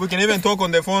 Yeah. we can even talk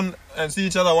on the phone and see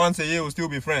each other once a year. We'll still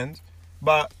be friends.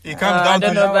 But it comes I down don't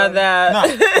to... know about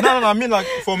that. No. I mean, like,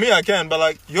 for me, I can. But,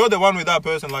 like, you're the one with that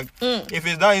person. Like, if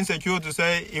it's that insecure to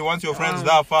say he wants your friends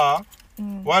that far,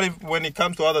 what if when it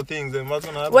comes to other things, then what's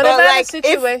going to happen? What But about like, a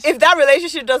situation? if that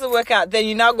relationship doesn't work out, then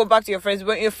you now go back to your friends.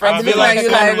 Weren't your friends I'll be be like, you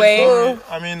you like, away? oh.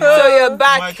 I mean, So you're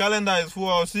back. my calendar is full.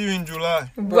 I'll see you in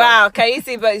July. Wow, can you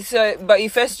see? But you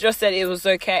first just said it was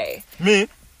okay. Me?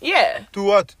 Yeah, To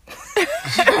what?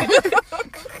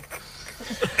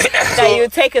 that you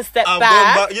take a step I've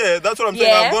back. gone back. Yeah, that's what I'm saying.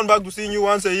 Yeah. I've gone back to seeing you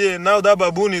once a year. Now that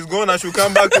baboon is gone, I should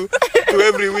come back to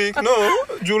every week. No,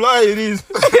 July it is.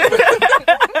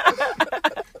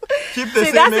 Keep the See,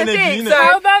 same that's the energy. thing, innit? so-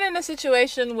 How about in a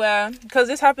situation where, because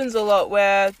this happens a lot,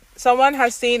 where someone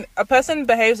has seen a person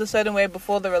behaves a certain way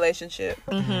before the relationship,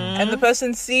 and the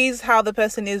person sees how the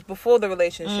person is before the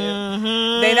relationship.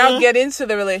 They now get into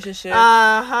the relationship,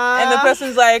 and the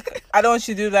person's like, "I don't want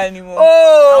you to do that anymore.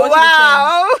 Oh I want you to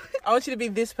wow! I want you to be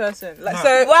this person." Like, Nah.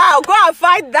 so, Wow, go and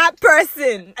find that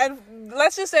person. and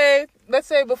let's say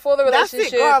before the That's it.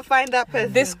 relationship, Go and find that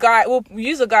person. this guy, we'll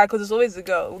use a guy because it's always a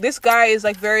girl. This guy is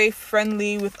like very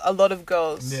friendly with a lot of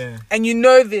girls. Yeah. And you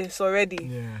know this already,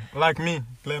 Yeah, like me,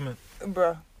 Clement.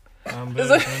 bro. I'm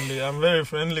very friendly. I'm very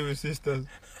friendly with sisters.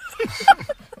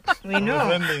 we I'm a know.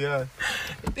 friendly guy.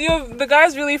 The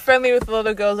guy's really friendly with a lot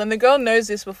of girls, and the girl knows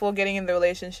this before getting in the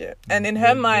relationship. And in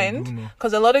her They mind, do know.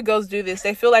 because a lot of girls do this,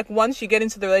 they feel like once you get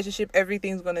into the relationship,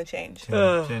 everything's gonna change,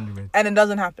 Change it. and it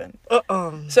doesn't happen.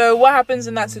 So what happens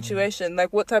in that situation?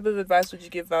 Like, what type of advice would you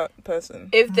give that person?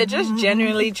 If they're just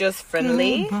genuinely just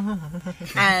friendly,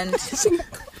 and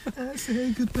I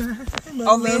say goodbye.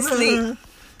 obviously,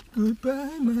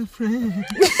 Goodbye, my friend.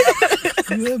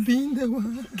 You have been the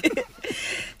one.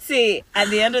 see, at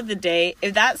the end of the day,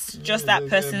 if that's just that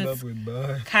Let's end person's up with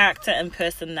bye. character and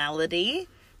personality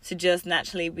to just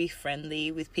naturally be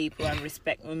friendly with people and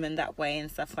respect women that way and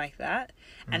stuff like that,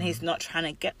 and he's not trying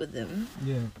to get with them,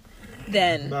 Yeah.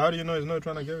 then But how do you know he's not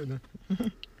trying to get with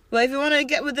them? well, if you want to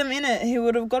get with them in it, he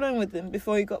would have gotten with them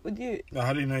before he got with you.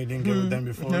 How do you know you didn't get with them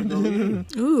before? You go with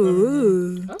you?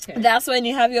 Ooh. Okay. That's when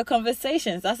you have your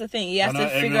conversations. That's the thing. You have I know to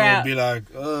figure everyone out. would be like,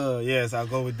 oh, yes, I'll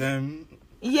go with them.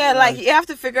 Yeah, like you have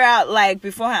to figure out like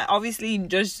beforehand. Obviously, you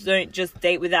just don't just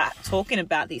date without talking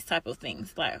about these type of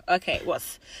things. Like, okay,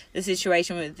 what's the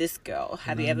situation with this girl?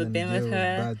 Have you ever been with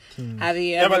her? Have you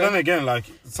Yeah, ever? but then again, like,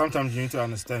 sometimes you need to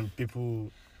understand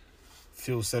people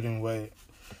feel a certain way.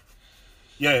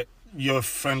 Yeah, you're a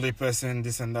friendly person,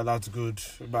 this and that, that's good.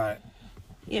 But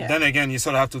Yeah. then again, you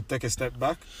sort of have to take a step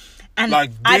back. And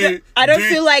Like, I don't do you-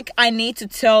 feel like I need to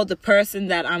tell the person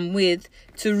that I'm with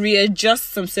to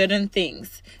readjust some certain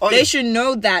things. Oh, They yeah. should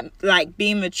know that, like,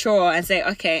 being mature and say,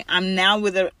 okay, I'm now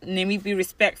with a, let me be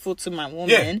respectful to my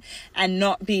woman and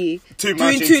not be Too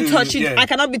doing much too into- touching. yeah. I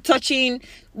cannot be touching.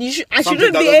 I Something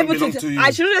shouldn't that be doesn't able belong to. to you.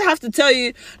 I shouldn't have to tell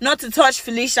you not to touch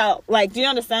Felicia. Like, do you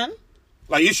understand?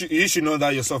 Like, you should know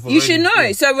that yourself already. You should know.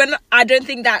 Yeah. So when I don't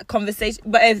think that conversation,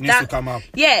 but if Needs that to come up.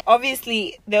 yeah,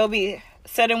 obviously there'll be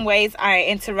certain ways I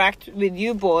interact with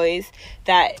you boys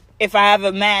that if I have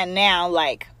a man now,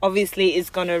 like, obviously it's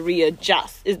gonna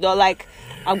readjust. It's not like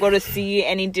I'm gonna see you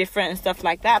any different and stuff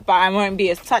like that, but I won't be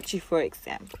as touchy, for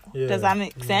example. Yeah. Does that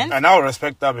make sense? And I'll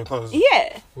respect that because...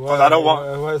 Yeah. I don't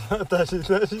want- Why touch you?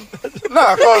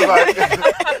 Nah, because, like...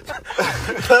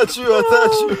 Touch you or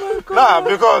touch you? Nah,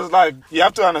 because, like, you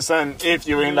have to understand, if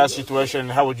you were in that situation,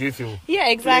 how would you feel? Yeah,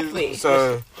 exactly.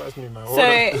 So... Pass me my So,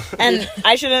 water. and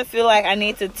I shouldn't feel like I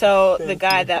need to tell the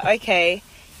guy that, okay,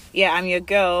 yeah, I'm your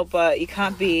girl, but you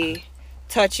can't be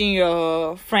touching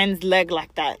your friend's leg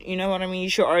like that. You know what I mean? You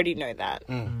should already know that.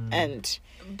 And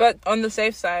But on the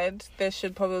safe side, there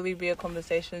should probably be a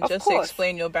conversation Of just course. to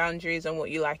explain your boundaries and what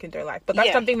you like and don't like. But that's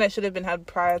Yeah. something that should have been had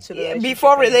prior to the relationship.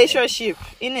 before anyway. relationship,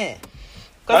 innit? I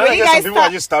Because when you guess some guys people are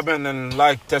start, just stubborn and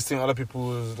like testing other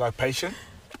people's, like, patience.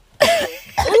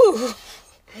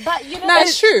 But you know,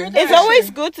 That's true. it's always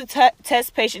good to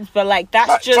test patience, but like that's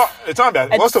Like, just it's not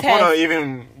bad. a What's the point test. of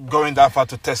even going that far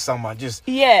to test someone? Just...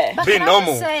 yeah. But Be can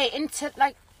normal. I just say,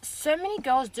 like, so many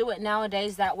girls do it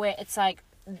nowadays that where it's like,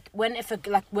 when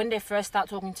they first start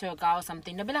talking to a guy or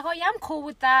something, they'll be like, oh yeah, I'm cool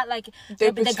with that. Like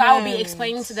the guy will be pretend.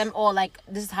 explaining to them, or like,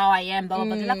 this is how I am, blah blah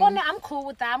blah. They're like, oh no, I'm cool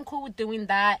with that. I'm cool with doing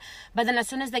that. But then as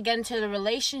soon as they get into the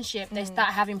relationship, they start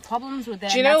having problems with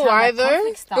them. Do you know why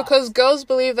though? Because girls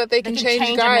believe that they can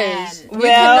change guys. a You man.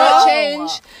 cannot Well-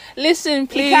 change. Listen,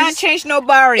 please. You can't change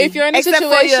nobody. If you're in a except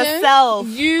situation, for yourself.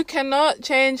 you cannot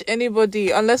change anybody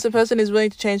unless the person is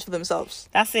willing to change for themselves.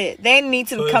 That's it. They need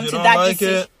to So if come you to don't that like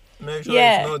decision. it, make sure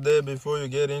Yeah. it's not there before you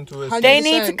get into it. 100%. They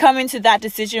need to come into that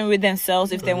decision with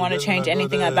themselves if they want to Just change like,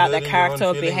 anything they're about their letting your own character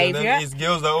or feelings, and then behavior. it's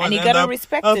girls that always And you end gotta up,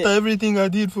 respect after it. everything I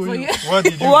did for you. What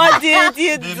did you What did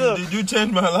you do? do? Did you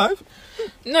change my life?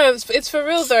 No, it's for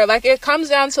real though. Like, it comes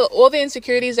down to all the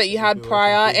insecurities that you had You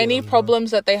prior, also feel any it, problems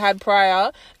that they had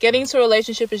prior. Getting to a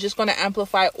relationship is just going to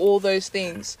amplify all those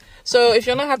things. So if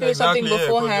you're not happy with something Exactly,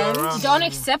 yeah, 'cause you're beforehand, around. don't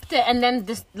accept it and then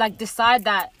decide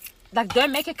that. Like,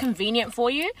 don't make it convenient for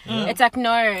you. It's like,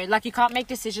 no, like, you can't make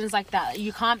decisions like that.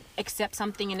 You can't accept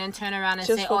something and then turn around and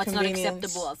Just say, for oh, it's not convenience.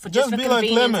 acceptable. Just For be like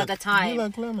convenience Clement. at the time. Be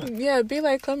like Clement. yeah, be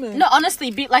like Clement. No, honestly,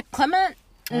 be like Clement.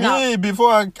 No. Me,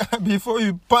 before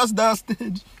you pass that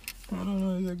stage. I don't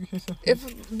know.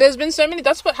 If there's been so many,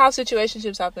 that's how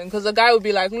situationships happen. Because the guy would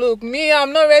be like, look, me,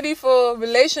 I'm not ready for a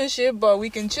relationship, but we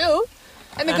can chill.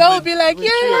 And the girl would be like, yeah,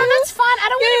 That's fine. I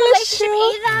don't want a let's relationship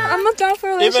chill. either. I'm not down for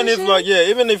a relationship.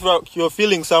 even if like, you're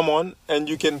feeling someone and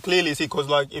you can clearly see, because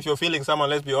like if you're feeling someone,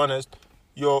 let's be honest,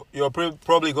 you're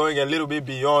probably going a little bit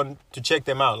beyond to check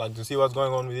them out, like to see what's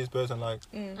going on with this person. Like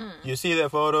you see their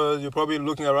photos, you're probably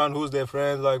looking around who's their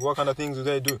friends, like what kind of things do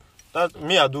they do. That's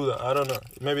me. I do that. I don't know.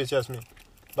 Maybe it's just me,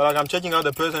 but like I'm checking out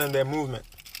the person and their movement.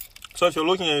 So if you're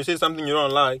looking and you see something you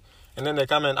don't like, and then they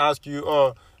come and ask you,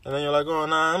 oh, and then you're like, oh,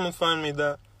 nah, I'm fine with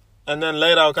that. And then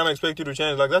later I'll come expect you to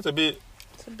change. Like, that's a bit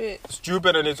It's a bit.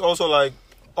 stupid, and it's also like,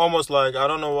 almost like, I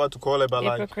don't know what to call it, but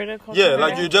like, Hypocritical. yeah,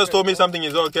 like you just told me something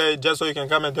is okay just so you can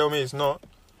come and tell me it's not.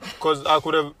 Because I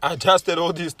could have adjusted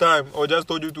all this time or just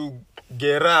told you to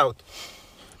get out.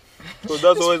 So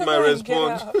that's always my Get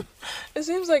response. out. It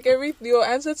seems like your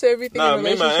answer to everything Nah, in a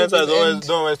me, my relationship answer is is always, end.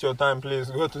 don't waste your time, please.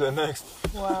 Go to the next.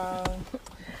 Wow.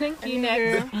 Thank you,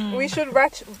 Anywho, we should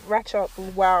ratchet up.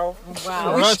 Wow.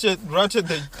 Wow. Ratchet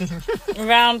the thing.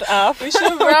 Round up. We should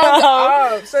round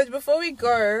up. So before we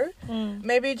go,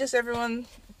 maybe just everyone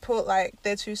put like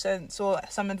their 2 cents or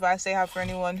some advice they have for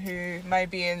anyone who may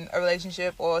be in a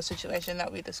relationship or a situation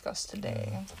that we discussed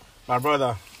today. My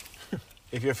brother,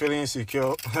 if you're feeling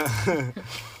insecure,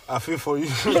 I feel for you.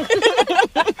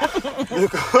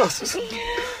 Because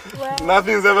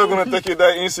nothing's ever going to take you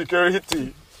that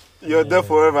insecurity. You're there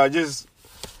forever. Just,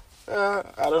 I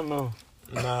don't know.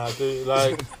 Nah,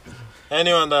 like,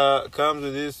 anyone that comes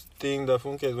with this thing that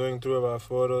Funke is going through about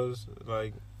photos,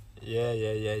 like,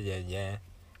 yeah.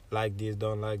 Like this,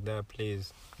 don't like that,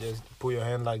 please. Just put your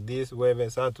hand like this, wave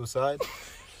it side to side.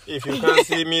 If you can't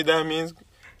see me, that means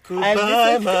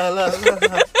goodbye, my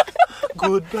love.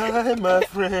 Goodbye, my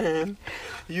friend.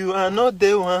 You are not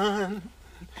the one.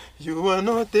 You are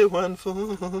not the one for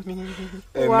me.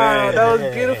 Wow, that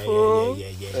was beautiful.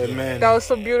 Amen. That was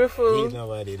so beautiful. You know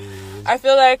what it is. I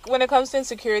feel like when it comes to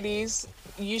insecurities,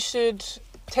 you should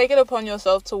take it upon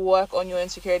yourself to work on your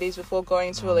insecurities before going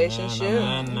into a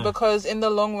relationship, because in the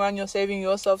long run you're saving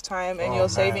yourself time and you're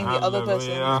saving the other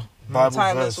person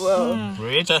time as well.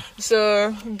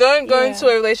 So don't go into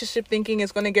a relationship thinking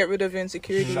it's going to get rid of your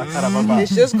insecurities.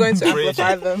 It's just going to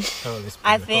amplify them.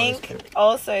 I think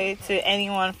also to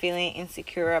anyone feeling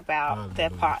insecure about their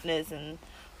partners and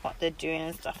what they're doing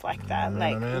and stuff like that,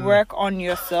 like work on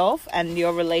yourself and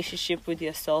your relationship with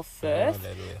yourself first,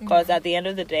 because at the end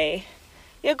of the day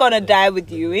you're gonna die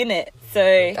with you in it.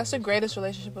 So That's the greatest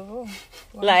relationship of all.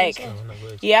 like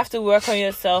you have to work on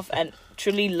yourself and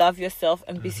truly love yourself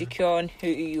and be secure on who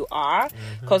you are,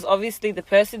 because obviously the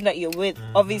person that you're with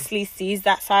obviously sees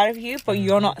that side of you, but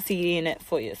you're not seeing it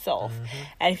for yourself.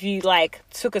 And if you like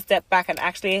took a step back and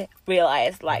actually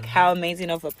realized like how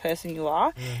amazing of a person you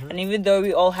are, and even though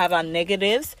we all have our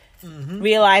negatives,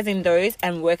 realizing those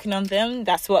and working on them,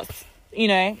 that's what's, you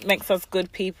know, makes us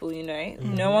good people, you know.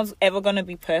 No one's ever going to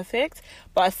be perfect,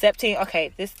 but accepting,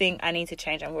 okay, this thing I need to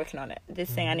change, I'm working on it.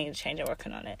 This thing I need to change, I'm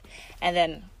working on it. And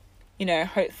then, you know,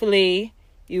 hopefully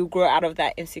you grow out of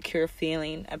that insecure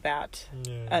feeling about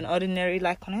an ordinary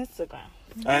like on Instagram.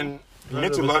 And you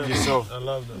need to love yourself. I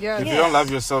love that. Yeah. If you don't love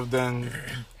yourself, then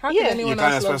How can Yeah. you anyone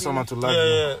can't else expect love someone you? to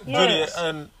love you. Judy, Yes.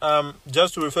 and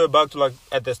just to refer back to like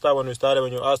at the start when we started,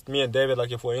 when you asked me and David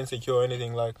like if we're insecure or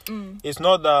anything, like it's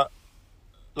not that,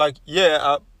 like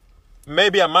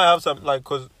maybe I might have some, like,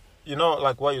 because you know,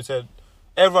 like what you said,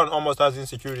 everyone almost has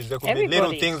insecurities. There could be little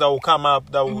Everybody. things that will come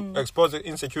up that will expose the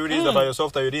insecurities about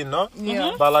yourself that you didn't know.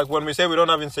 Yeah. But like when we say we don't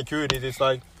have insecurities, it's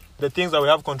like the things that we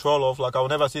have control of. Like I will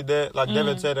never sit there, like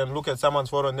David said, and look at someone's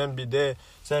photo and then be there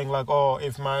saying like, oh,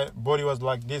 if my body was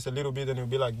like this a little bit, then it would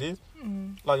be like this.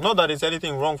 Like, not that it's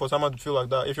anything wrong for someone to feel like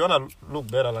that. If you want to look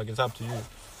better, like, it's up to you.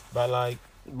 But like,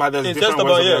 But there's it's just different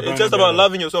about ways of it's just about doing it.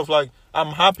 loving yourself. Like, I'm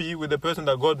happy with the person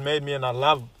that God made me, and I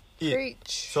love it.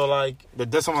 Preach. So like,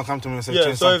 But then someone come to me and say, yeah.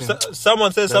 change So if something.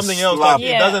 someone says That's something else, slap. like, it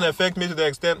Yeah. doesn't affect me to the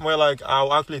extent where like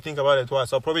I'll actually think about it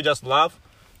twice. I'll probably just laugh.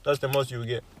 That's the most you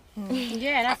get.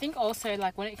 Yeah, and I think also,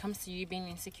 like, when it comes to you being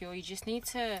insecure, you just need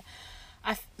to,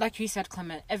 like you said,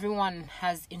 Clement, everyone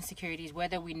has insecurities,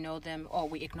 whether we know them or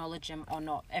we acknowledge them or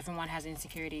not. Everyone has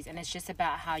insecurities, and it's just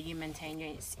about how you maintain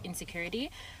your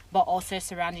insecurity, but also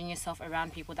surrounding yourself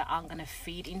around people that aren't going to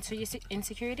feed into your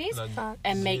insecurities Like,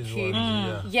 and make this is you,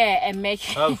 what it is, and make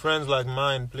Have friends like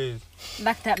mine, please.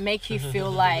 like that make you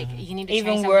feel like you need to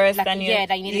Even change worse something, like, than you-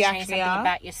 that you need to you change actually something are.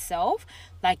 about yourself.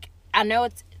 Like, I know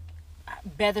it's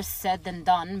better said than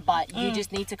done, but you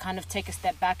just need to kind of take a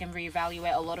step back and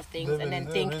reevaluate a lot of things, and then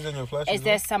think, is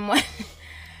there someone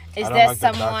is don't there like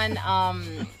the dark.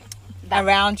 someone that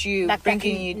Around you, that bringing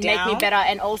can you make down. me better?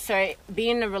 And also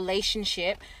being in a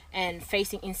relationship and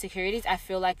facing insecurities, I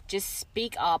feel like just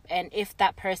speak up, and if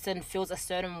that person feels a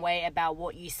certain way about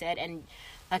what you said, and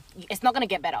like, it's not going to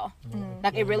get better.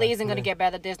 Like, it really isn't going to get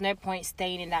better. There's no point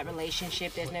staying in that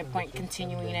relationship. There's no point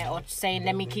continuing it or saying,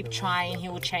 let me keep trying, he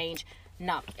will change.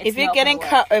 No. If you're not getting gonna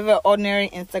cut work. over ordinary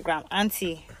Instagram,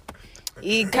 auntie,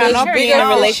 you cannot sure be you in a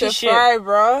don't. relationship. Fry,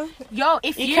 bro. Yo,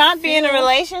 if You can't be in a feel-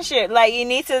 relationship. Like, you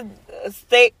need to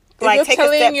stay, If like, you're take a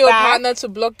step telling your back. partner to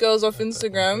block girls off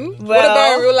Instagram, what Well-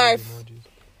 about in real life?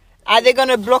 Are they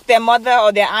gonna block their mother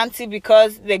or their auntie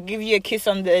because they give you a kiss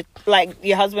on the, like,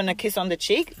 your husband a kiss on the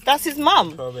cheek? That's his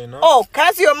mom. Probably not. Oh,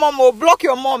 curse your mom or block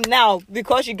your mom now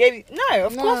because you gave. No,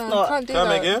 of course not. Can't do Come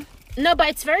that. again? No, but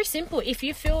it's very simple. If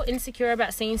you feel insecure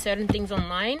about seeing certain things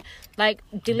online, like,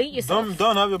 delete yourself.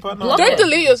 Don't have your partner. Block Don't it.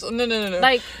 delete yourself. No.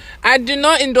 Like, I do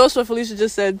not endorse what Felicia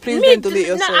just said. Please don't delete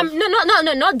yourself. No,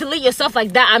 not delete yourself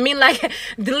like that. I mean, like,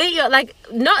 delete your, like,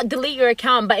 not delete your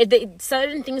account, but if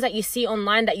certain things that you see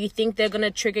online that you think they're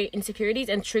gonna trigger insecurities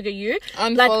and trigger you,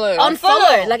 Unfollow. Like,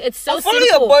 unfollow. Like, it's so Follow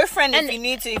simple. your boyfriend And- if you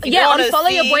need to. If you Yeah, don't wanna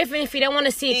unfollow your see boyfriend if you don't want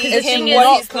to see it. Because the him thing is- what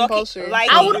not he's looking- compulsory. liking.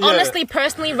 I would Yeah. honestly,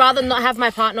 personally, rather not have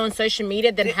my partner on social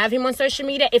media than have him on social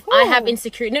media if I have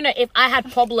insecurity. No, if I had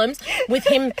problems with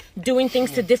him doing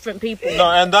things to different people. No,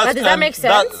 and that's Like, does that and make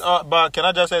sense? but can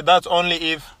I just say that's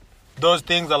only if those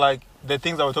things are like the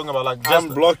things that we're talking about, like just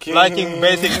Unblocking. liking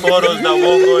basic photos that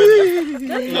won't go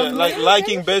in. Yeah, like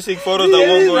liking basic photos that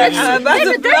won't go in. I'm about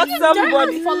to block somebody.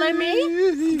 Don't follow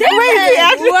me.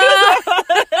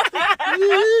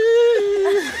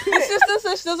 His sister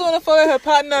says she doesn't want to follow her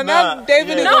partner. Now Nah,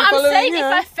 David yeah. is No, I'm unfollowing saying if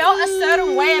her. I felt a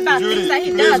certain way about Judy, things that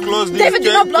he please does. close this David, do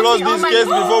case, not block close me. Oh this my case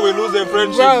God. before we lose the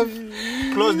friendship. Bruv,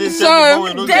 close this. So, shit before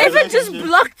we lose the David just relationship.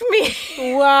 blocked me.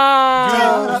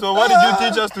 Wow. So what did you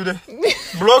teach us today?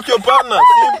 Block your partner.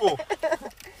 Simple.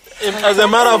 As a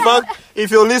matter of fact,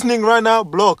 if you're listening right now,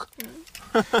 block.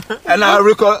 And I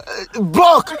record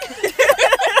block.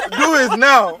 Do it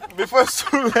now before it's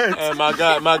too late. My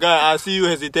guy, I see you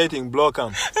hesitating. Block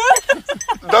him.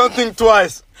 Don't think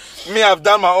twice. Me, I've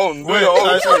done my own. Do Wait, your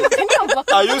own.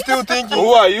 Are you still thinking?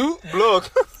 Who are you? Block.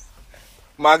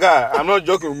 My guy, I'm not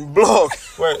joking. Block.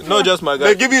 Wait, not just my guy.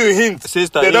 They give you a hint.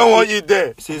 Sister, They don't want you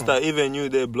there. Sister, even you,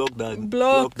 they block that.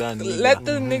 Block. that nigga. Let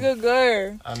the nigga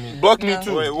go. I mean, Block me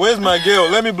too. wait, where's my girl?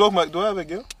 Let me block my. Do I have a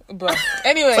girl? But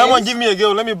anyway, Someone give me a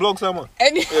girl. Let me block someone.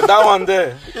 Yeah, that one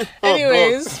there.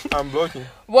 anyways, Block. I'm blocking.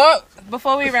 what?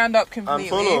 Before we round up completely,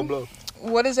 Unfollow or block?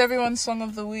 what is everyone's song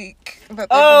of the week that they've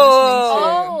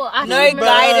Oh. I No remember.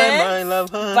 guidance My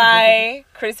love, by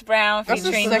Chris Brown been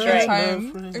listening to? featuring That's the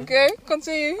second Drake. time. Okay,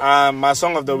 continue. My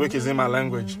song of the week is in my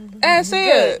language. Say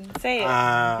it. Say it.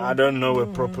 I don't know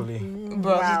it properly.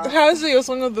 But how's your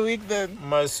song of the week then?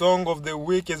 My song of the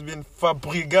week has been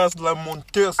Fabregas La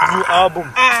Monteur's new album.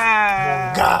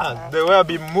 Oh God, the way I've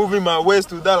been moving my waist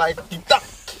to that like.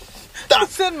 I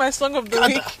said my song of the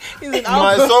week is an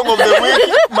My album. song of the week.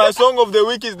 My song of the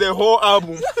week is the whole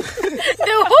album.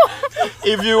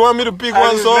 If you want me to pick And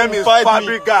one his song, name is fight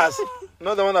me. Fabregas.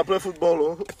 Not the one that play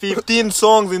football. 15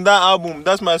 songs in that album.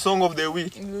 That's my song of the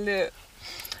week. Lit.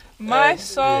 My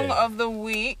song yeah. of the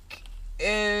week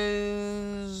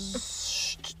is.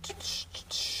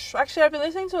 Actually, I've been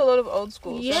listening to a lot of old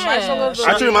school. So my Yeah. song of the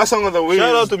Actually, my song of the week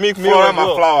Shout out is to Meek Mill Flora as My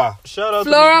well. Flower. Shout out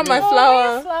Flora, to my Meek Mill.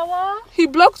 flower. Flower. He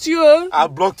blocked you. I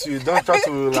blocked you. Don't try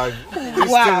to like.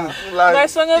 Wow. Like, My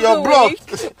song of you're the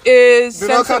blocked. week is Do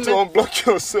not try to Sentimental. unblock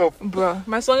yourself. Bruh.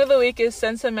 My song of the week is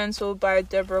Sentimental by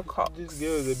Deborah Cox. This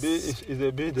girl is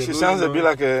a bit. She sounds a bit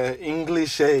like a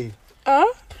English shade. Huh?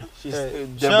 She's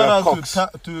Shout Deborah out Cox.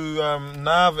 to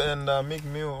Nav and Meek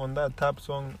Mill on that tap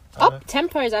song. Up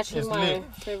Tempo is actually It's my lit.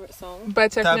 favorite song. By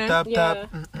Tap Techno. tap Yeah. tap.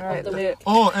 Alright, lit.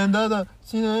 Oh, and the other.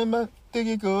 Sensima.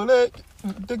 Body to collect.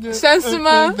 I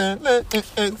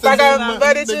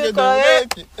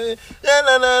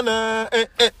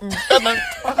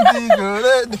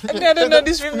don't know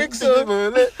this remix song.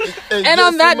 And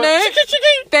on that note,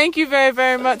 thank you very,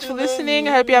 very much for listening.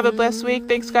 I hope you have a blessed week.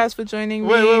 Thanks, guys, for joining me.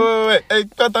 Wait. Hey,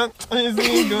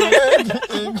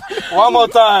 One more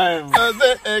time. cut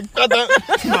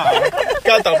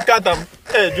him.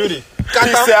 Hey, Judy.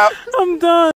 Peace out. I'm done.